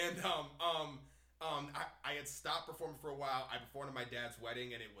 And I had stopped performing for a while. I performed at my dad's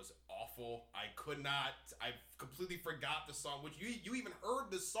wedding, and it was awful. I completely forgot the song, which you even heard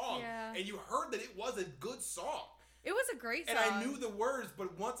the song, and you heard that it was a good song. It was a great song. And I knew the words,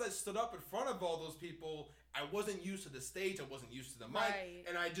 but once I stood up in front of all those people, I wasn't used to the stage. I wasn't used to the mic,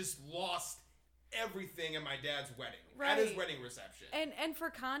 and I just lost everything at my dad's wedding, at his wedding reception. And for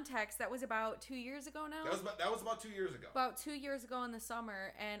context, that was about 2 years ago now? That was about 2 years ago. About 2 years ago in the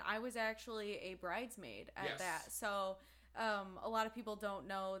summer, and I was actually a bridesmaid at that. So a lot of people don't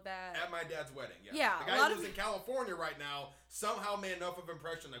know that. At my dad's wedding, yes. Yeah. The guy who's in California right now somehow made enough of an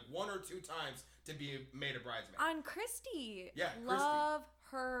impression, like 1 or 2 times, to be made a bridesmaid. On Christy. Yeah, Love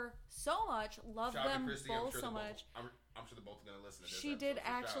her so much. Love Shout them Christy. both so much. I'm sure they're both going to listen to this. She did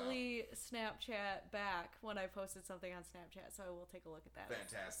actually Snapchat back when I posted something on Snapchat, so I will take a look at that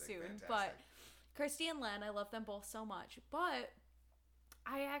soon. Fantastic. But Christy and Len, I love them both so much. But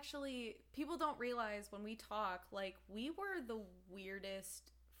people don't realize when we talk, like, we were the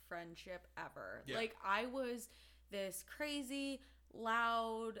weirdest friendship ever. Yeah. Like, I was this crazy,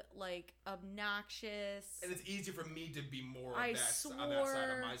 loud, like, obnoxious. And it's easy for me to be more on that side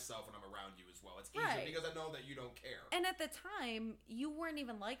of myself when I'm around you as well. It's easier because I know that you don't care. And at the time, you weren't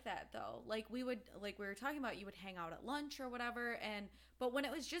even like that, though. Like, we were talking about, you would hang out at lunch or whatever, but when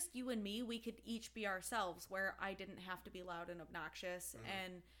it was just you and me, we could each be ourselves, where I didn't have to be loud and obnoxious,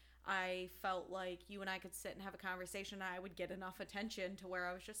 and I felt like you and I could sit and have a conversation, and I would get enough attention to where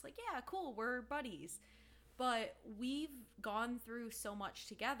I was just like, yeah, cool, we're buddies. But we've gone through so much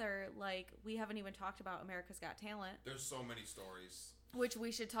together. Like, we haven't even talked about America's Got Talent. There's so many stories. Which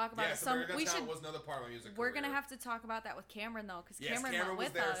we should talk about. Yes, America's Got Talent was another part of my music We're career. going to have to talk about that with Cameron, though, because Cameron was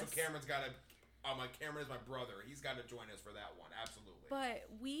with there, us. so Cameron's got to... Cameron is my brother. He's got to join us for that one. Absolutely. But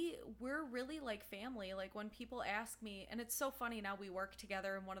we're really like family. Like, when people ask me, and it's so funny now, we work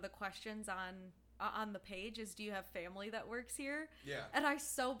together, and one of the questions on the page is, do you have family that works here? Yeah. And I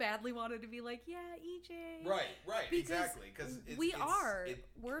so badly wanted to be like, yeah, EJ. Right, exactly. Because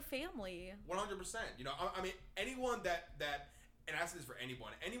we're family. 100%. I mean, anyone that, and I say this for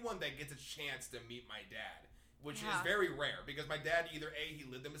anyone that gets a chance to meet my dad, which is very rare, because my dad either he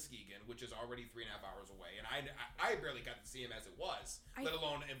lived in Muskegon, which is already 3.5 hours away, and I barely got to see him as it was, let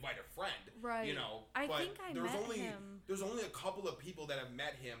alone invite a friend. Right. I think there's only a couple of people that have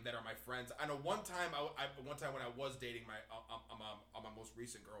met him that are my friends. I know one time when I was dating my most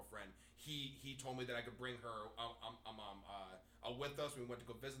recent girlfriend, he told me that I could bring her with us. We went to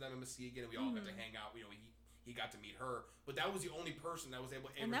go visit them in Muskegon, and we all got to hang out. He got to meet her, but that was the only person that was able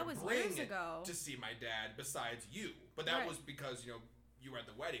to bring to see my dad besides you. But that was because you were at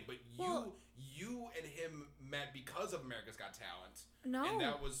the wedding. But you and him met because of America's Got Talent. No, and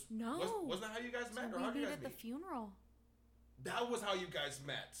that wasn't that how you guys met? So or how did you guys meet at the funeral. That was how you guys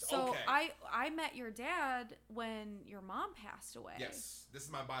met. So okay. I met your dad when your mom passed away. Yes, this is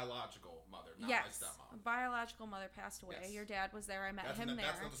my biological mother, not my stepmom. Biological mother passed away. Yes. Your dad was there. I met him there.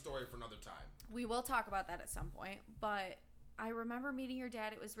 That's another story for another time. We will talk about that at some point. But I remember meeting your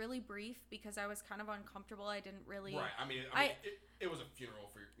dad. It was really brief because I was kind of uncomfortable. I didn't really. Right. I mean, it was a funeral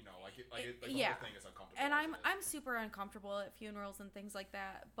for the whole thing is uncomfortable. And I'm super uncomfortable at funerals and things like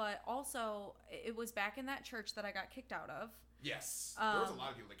that. But also, it was back in that church that I got kicked out of. Yes, there was a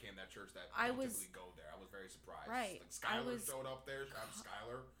lot of people that came to that church that typically go there. I was very surprised. Right, like Skylar showed up there. Shout out to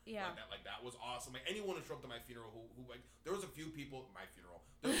Skylar. Yeah, that was awesome. Like anyone who showed up to my funeral, who like there was a few people. My funeral.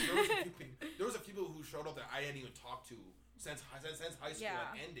 There was a few people who showed up that I hadn't even talked to since high school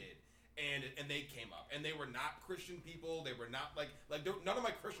had ended. And they came up, and they were not Christian people. They were not none of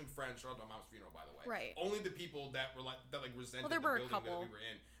my Christian friends showed up to my mom's funeral. By the way, right? Only the people that resented there were the building that we were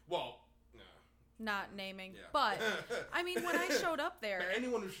in. Well. Not naming, but I mean, when I showed up there, but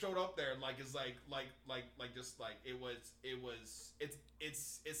anyone who showed up there, it's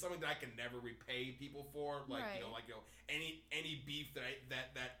something that I can never repay people for. Any beef that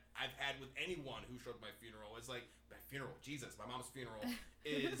I've had with anyone who showed up at my funeral is like my funeral. Jesus, my mom's funeral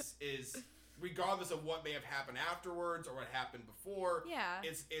is regardless of what may have happened afterwards or what happened before. Yeah,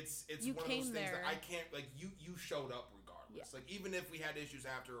 it's you one of those things there. that I can't you showed up regardless. regardless. Like, even if we had issues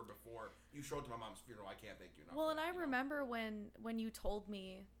after or before, you showed up to my mom's funeral, I can't thank you enough. Well, and I remember when you told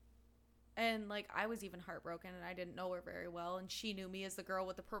me, and like I was even heartbroken, and I didn't know her very well, and she knew me as the girl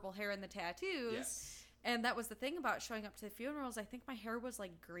with the purple hair and the tattoos. Yes. And that was the thing about showing up to the funerals. I think my hair was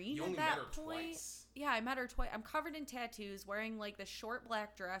like green You at only that met her point. twice. Yeah, I met her twice. I'm covered in tattoos, wearing like this short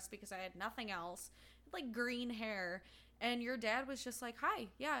black dress because I had nothing else, like green hair. And your dad was just like, "Hi,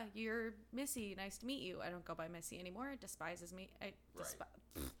 yeah, you're Missy. Nice to meet you." I don't go by Missy anymore. It despises me.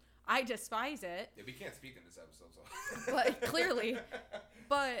 I despise it. Yeah, we can't speak in this episode, so. But clearly.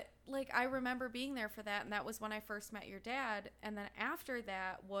 But like I remember being there for that, and that was when I first met your dad. And then after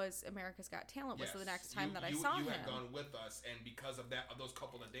that was America's Got Talent. Was the next time that I saw him. You had gone with us, and because of that, of those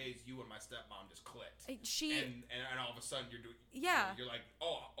couple of days, you and my stepmom just clicked. And all of a sudden you're doing. Yeah. You're like,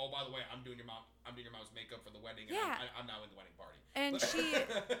 oh, by the way, I'm doing your mom's makeup for the wedding. And yeah. I'm now in the wedding party. And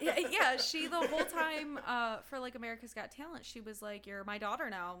she the whole time for like America's Got Talent, she was like, "You're my daughter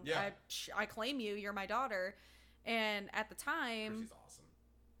now. Yeah. I claim you. You're my daughter." And at the time, she's awesome.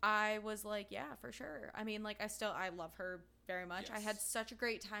 I was like, yeah, for sure. I mean, like, I love her very much. Yes. I had such a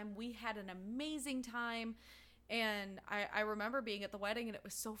great time. We had an amazing time. And I remember being at the wedding, and it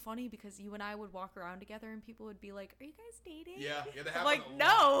was so funny because you and I would walk around together, and people would be like, "Are you guys dating?" Yeah, that happened. Like, a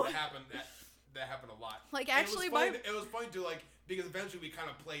no. Lot. That happened a lot. Like, actually, it was funny too, like, because eventually we kind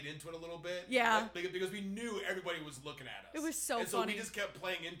of played into it a little bit. Yeah. Like, because we knew everybody was looking at us. It was so funny. So funny. we just kept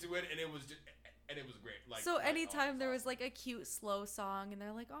playing into it, and it was great. Like, so anytime there was like a cute slow song, and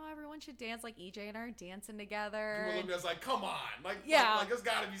they're like, "Oh, everyone should dance," like EJ and I are dancing together. People looked at us like, "Come on!" Like, yeah, like there's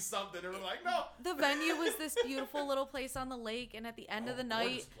got to be something. And we're like, "No." The venue was this beautiful little place on the lake, and at the end of the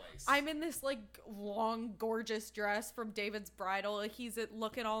night, I'm in this like long, gorgeous dress from David's bridal. Like, he's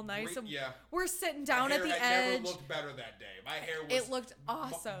looking all nice, and we're sitting down at the edge. Never looked better that day. My hair was. It looked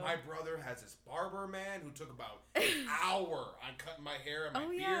awesome. My brother has this barber man who took about an hour on cutting my hair and my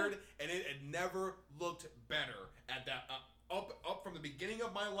beard, and it had never looked better at that up from the beginning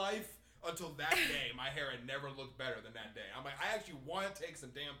of my life until that day. My hair had never looked better than that day. I'm like, I actually want to take some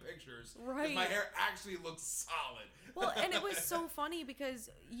damn pictures because my hair actually looks solid. Well, and it was so funny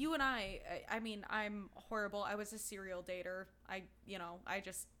because you and I mean, I'm horrible. I was a serial dater. I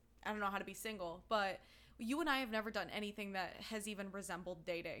don't know how to be single, but you and I have never done anything that has even resembled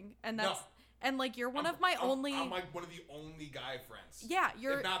dating, and that's. No. And, like, you're one of my only... I'm, like, one of the only guy friends. Yeah,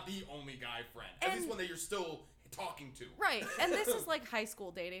 you're... If not the only guy friend. At least one that you're still talking to. Right. And this is, like, high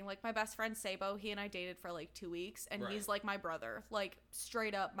school dating. Like, my best friend, Sabo, he and I dated for, like, 2 weeks. And he's, like, my brother. Like,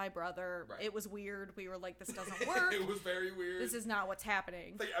 straight up my brother. Right. It was weird. We were like, this doesn't work. It was very weird. This is not what's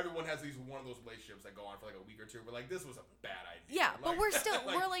happening. It's like everyone has one of those relationships that go on for, like, a week or two. We're like, this was a bad idea. Yeah, like, but we're still...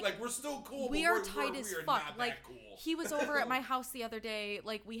 we're still cool. We are tight as fuck. Like, cool. He was over at my house the other day.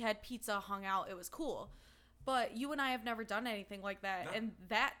 Like, we had pizza, hung out. It was cool. But you and I have never done anything like that. No. And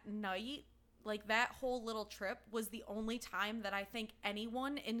that night, like, that whole little trip was the only time that I think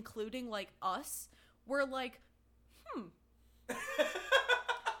anyone, including, like, us, were like,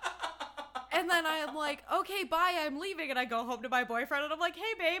 And then I'm like, okay, bye, I'm leaving. And I go home to my boyfriend, and I'm like,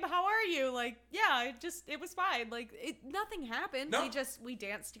 hey, babe, how are you? Like, yeah, it was fine. Like, nothing happened. No. We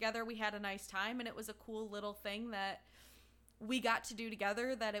danced together. We had a nice time, and it was a cool little thing that we got to do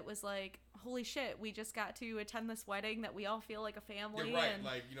together, that it was like, holy shit, we just got to attend this wedding that we all feel like a family. You're right. And,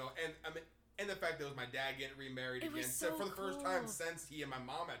 like, and I mean, and the fact that it was my dad getting remarried again for the first time since he and my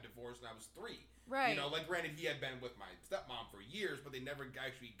mom had divorced when I was 3. Right. Like, granted, he had been with my stepmom for years, but they never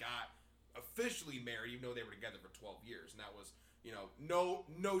actually got officially married, even though they were together for 12 years. And that was,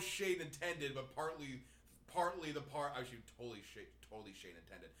 no shade intended, but partly the part, actually totally shade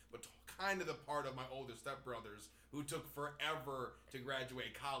intended, but kind of the part of my older stepbrothers who took forever to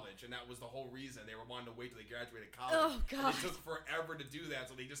graduate college, and that was the whole reason. They were wanting to wait till they graduated college. Oh, God. And it took forever to do that,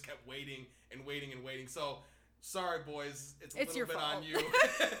 so they just kept waiting and waiting and waiting. So, sorry, boys. It's a little bit on you.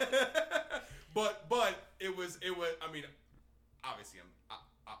 But it was, I mean, obviously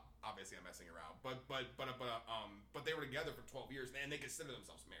I'm messing around. But they were together for 12 years, and they consider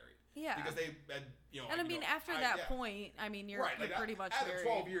themselves married. Yeah. Because they had, And I mean, after that point, I mean, you're pretty much married. After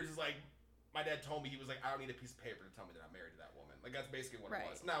 12 years, it's like, my dad told me, he was like, I don't need a piece of paper to tell me that I'm married to that woman. Like, that's basically what it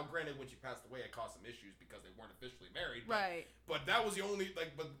was. Now, granted, when she passed away, it caused some issues because they weren't officially married. But, but that was the only,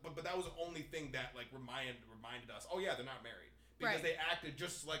 like, but that was the only thing that, like, reminded us, oh yeah, they're not married. Because they acted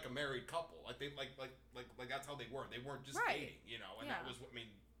just like a married couple. Like, they, like that's how they were. They weren't just dating, and that was, I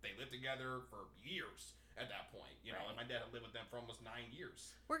mean, they lived together for years. at that point. You know, and my dad had lived with them for almost 9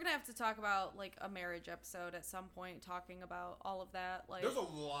 years. We're gonna have to talk about like a marriage episode at some point, talking about all of that. Like, there's a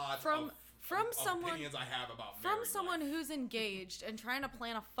lot of opinions I have about from someone who's engaged and trying to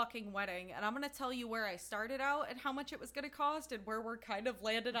plan a fucking wedding, and I'm gonna tell you where I started out and how much it was gonna cost and where we're kind of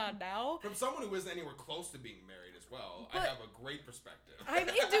landed on now. From someone who isn't anywhere close to being married as well, but I have a great perspective. I'm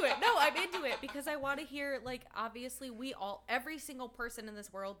into it. No, I'm into it because I want to hear, like, obviously every single person in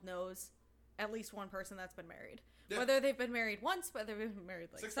this world knows at least one person that's been married. Yeah. Whether they've been married once, whether they've been married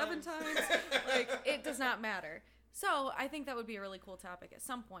like 7 times, like, it does not matter. So I think that would be a really cool topic at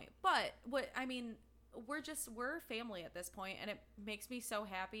some point. But we're family at this point, and it makes me so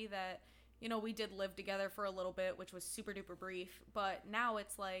happy that, you know, we did live together for a little bit, which was super duper brief. But now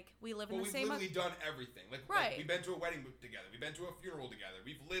it's like we live in the same. We've literally done everything. Like we've been to a wedding together. We've been to a funeral together.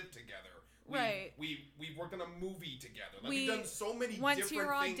 We've lived together. We've worked on a movie together. Like, we've done so many different things together.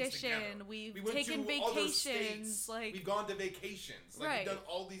 Went to your audition. We've taken vacations. Like, we've gone to vacations. Like, we've done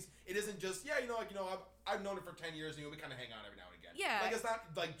all these. It isn't just I've known it for 10 years. And, we kind of hang out every now and again. Yeah. Like, it's not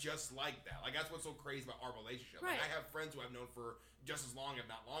like just like that. Like, that's what's so crazy about our relationship. Right. Like, I have friends who I've known for just as long, if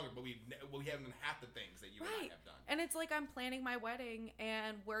not longer, but we haven't done half the things that you and I have done. And it's like I'm planning my wedding,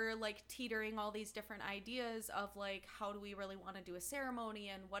 and we're like teetering all these different ideas of like, how do we really want to do a ceremony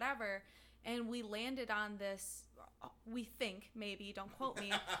and whatever. And we landed on this, we think, maybe, don't quote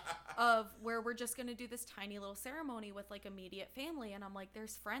me, of where we're just going to do this tiny little ceremony with, like, immediate family. And I'm like,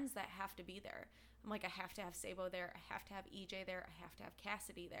 there's friends that have to be there. I'm like, I have to have Sabo there. I have to have EJ there. I have to have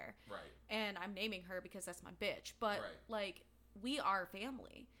Cassidy there. Right. And I'm naming her because that's my bitch. But, like, we are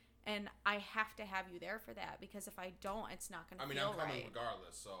family. And I have to have you there for that, because if I don't, it's not going to feel right. I'm coming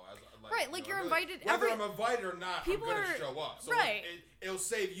regardless, so you're really, invited. Whether I'm invited or not, I'm going to show up. So it'll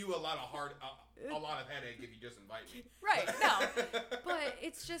save you a lot of headache if you just invite me. Right? No, but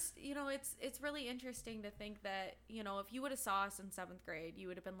it's just, it's really interesting to think that, if you would have saw us in 7th grade, you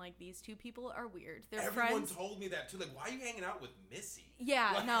would have been like, these two people are weird. They're Everyone friends. told me that too. Like, why are you hanging out with Missy?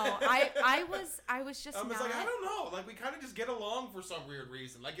 Yeah, no, I was just. I was like, I don't know. Like, we kind of just get along for some weird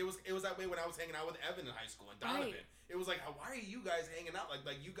reason. Like, it was that way when I was hanging out with Evan in high school and Donovan. Right. It was like, why are you guys hanging out?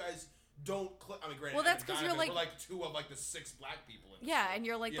 Like you guys don't click. I mean, granted, well, that's because you're like, we're like 2 of like the 6 black people in the school. And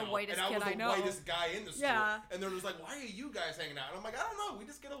you're like the whitest kid I know. And I was the whitest guy in the school. Yeah. And they're just like, why are you guys hanging out? And I'm like, I don't know. We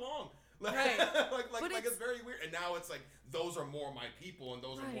just get along. Like, like it's very weird. And now it's like, those are more my people, and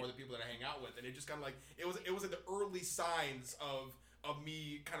those are more the people that I hang out with. And it just kind of like, it was like the early signs of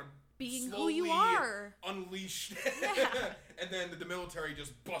me kind of being who you are, unleashed. And then the military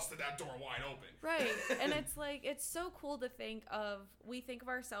just busted that door wide open. Right. And it's like, it's so cool to think of, we think of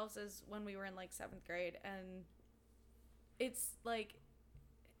ourselves as when we were in like 7th grade, and it's like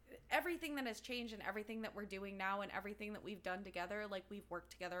everything that has changed and everything that we're doing now and everything that we've done together. Like, we've worked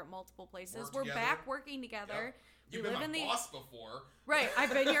together at multiple places. We're back working together. Yep. You've been my boss before. Right.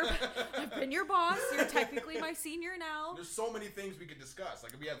 I've been your boss. You're technically my senior now. There's so many things we could discuss.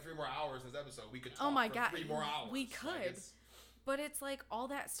 Like, if we had 3 more hours in this episode, we could talk for 3 more hours. We could. But it's like all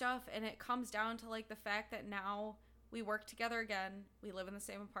that stuff, and it comes down to like the fact that now we work together again. We live in the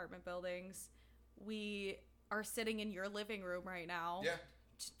same apartment buildings. We are sitting in your living room right now. Yeah.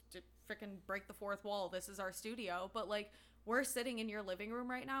 To freaking break the 4th wall. This is our studio. But like, we're sitting in your living room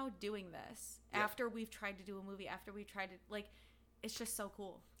right now doing this after we've tried to do a movie, after we've tried to, like, it's just so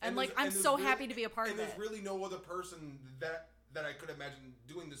cool. And like, I'm so happy to be a part of it. And there's really no other person that I could imagine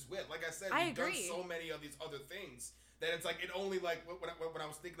doing this with. Like I said, we've done so many of these other things that it's like, it only like, when I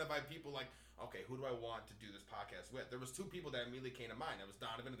was thinking about people, like, okay, who do I want to do this podcast with? There was 2 people that immediately came to mind. That was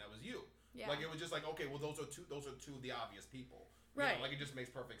Donovan and that was you. Yeah. Like, it was just like, okay, well, those are two of the obvious people. Right. Like, it just makes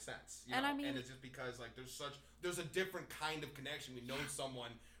perfect sense. You know? I mean, and it's just because, like, there's a different kind of connection. We know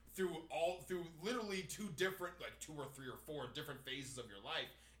someone through literally 2 different, like 2 or 3 or 4 different phases of your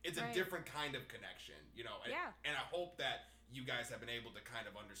life. It's a different kind of connection, And I hope that you guys have been able to kind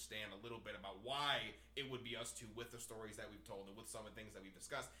of understand a little bit about why it would be us 2 with the stories that we've told and with some of the things that we've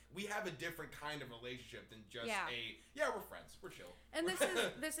discussed. We have a different kind of relationship than just we're friends, we're chill. And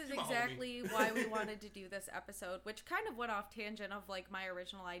this is exactly why we wanted to do this episode, which kind of went off tangent of like my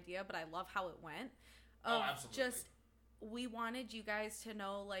original idea, but I love how it went. Absolutely. Just, we wanted you guys to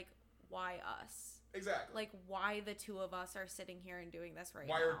know, like, why us? Exactly. Like, why the 2 of us are sitting here and doing this now.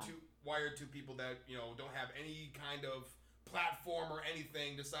 Why are 2 people that, don't have any kind of platform or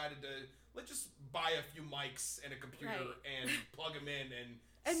anything decided to, let's just buy a few mics and a computer and plug them in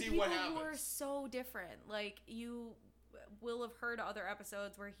and see what happens. And people who are so different. Like, you will have heard other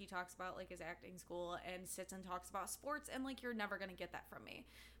episodes where he talks about like his acting school and sits and talks about sports, and like, you're never going to get that from me.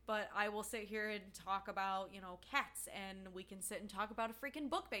 But I will sit here and talk about, cats, and we can sit and talk about a freaking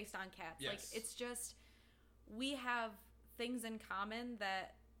book based on cats. Yes. Like, it's just, we have things in common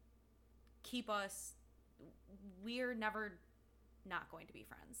that keep us. We're never not going to be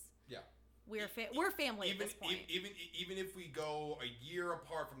friends. Yeah. We're family at this point. Even if we go a year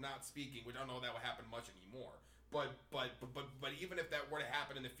apart from not speaking, which I don't know that will happen much anymore. But even if that were to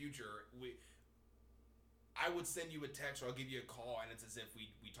happen in the future, I would send you a text or I'll give you a call, and it's as if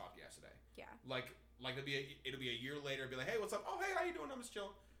we talked yesterday. Yeah. Like it'll be a year later. Be like, hey, what's up? Oh, hey, how you doing? I'm just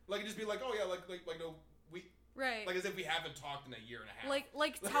chilling. Like it just be like, oh yeah, like no, we. Right. Like as if we haven't talked in a year and a half.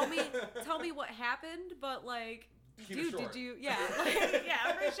 Like tell me what happened, but like. Keep Dude, it short. did you? Yeah,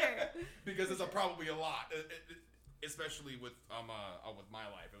 yeah, for sure. Because it's probably a lot, especially with my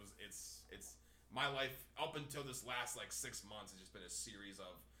life. It's my life up until this last like 6 months has just been a series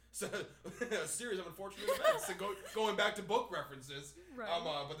of unfortunate events. And going back to book references. Right.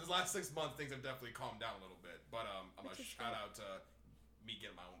 But this last 6 months, things have definitely calmed down a little bit. But I'm a shout out to me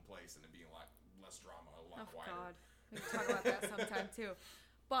getting my own place and it being a lot less drama, a lot quieter. God, we can talk about that sometime too.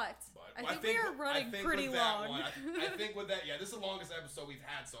 But I think we are running pretty long. I think with that, yeah, this is the longest episode we've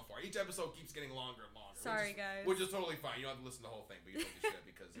had so far. Each episode keeps getting longer and longer. Sorry, guys. Which is totally fine. You don't have to listen to the whole thing, but you totally should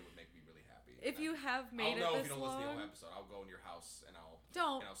because it would make me really happy. If you have made it this long. I'll know if you don't listen to the whole episode. I'll go in your house and I'll...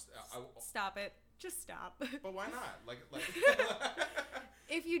 Stop it. Just stop. But why not? Like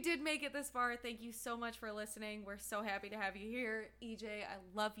If you did make it this far, thank you so much for listening. We're so happy to have you here. EJ, I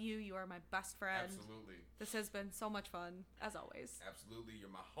love you. You are my best friend. Absolutely. This has been so much fun, as always. Absolutely.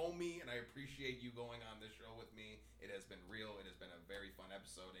 You're my homie, and I appreciate you going on this show with me. It has been real. It has been a very fun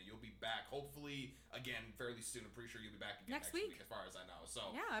episode, and you'll be back, hopefully, again, fairly soon. I'm pretty sure you'll be back again next week, as far as I know.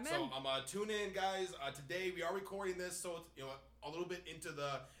 So, yeah, I'm in. Tune in, guys. Today, we are recording this, so it's, a little bit into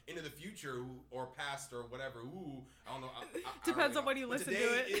the future or past or whatever. I don't know. Depends on when you listen to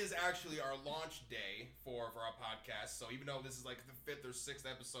it. Today is actually our launch day for our podcast. So even though this is like the 5th or 6th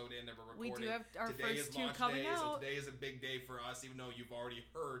episode in that we're recording, we do have our today first is two launch coming day, out. So today is a big day for us. Even though you've already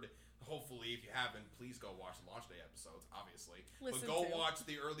heard, hopefully, if you haven't, please go watch the launch day episodes. Obviously, but go watch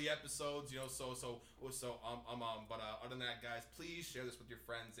the early episodes. But other than that, guys, please share this with your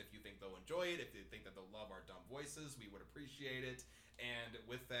friends if you think they'll enjoy it. If you think that they'll love our dumb voices, we would appreciate it. And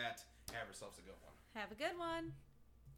with that, have yourselves a good one. Have a good one.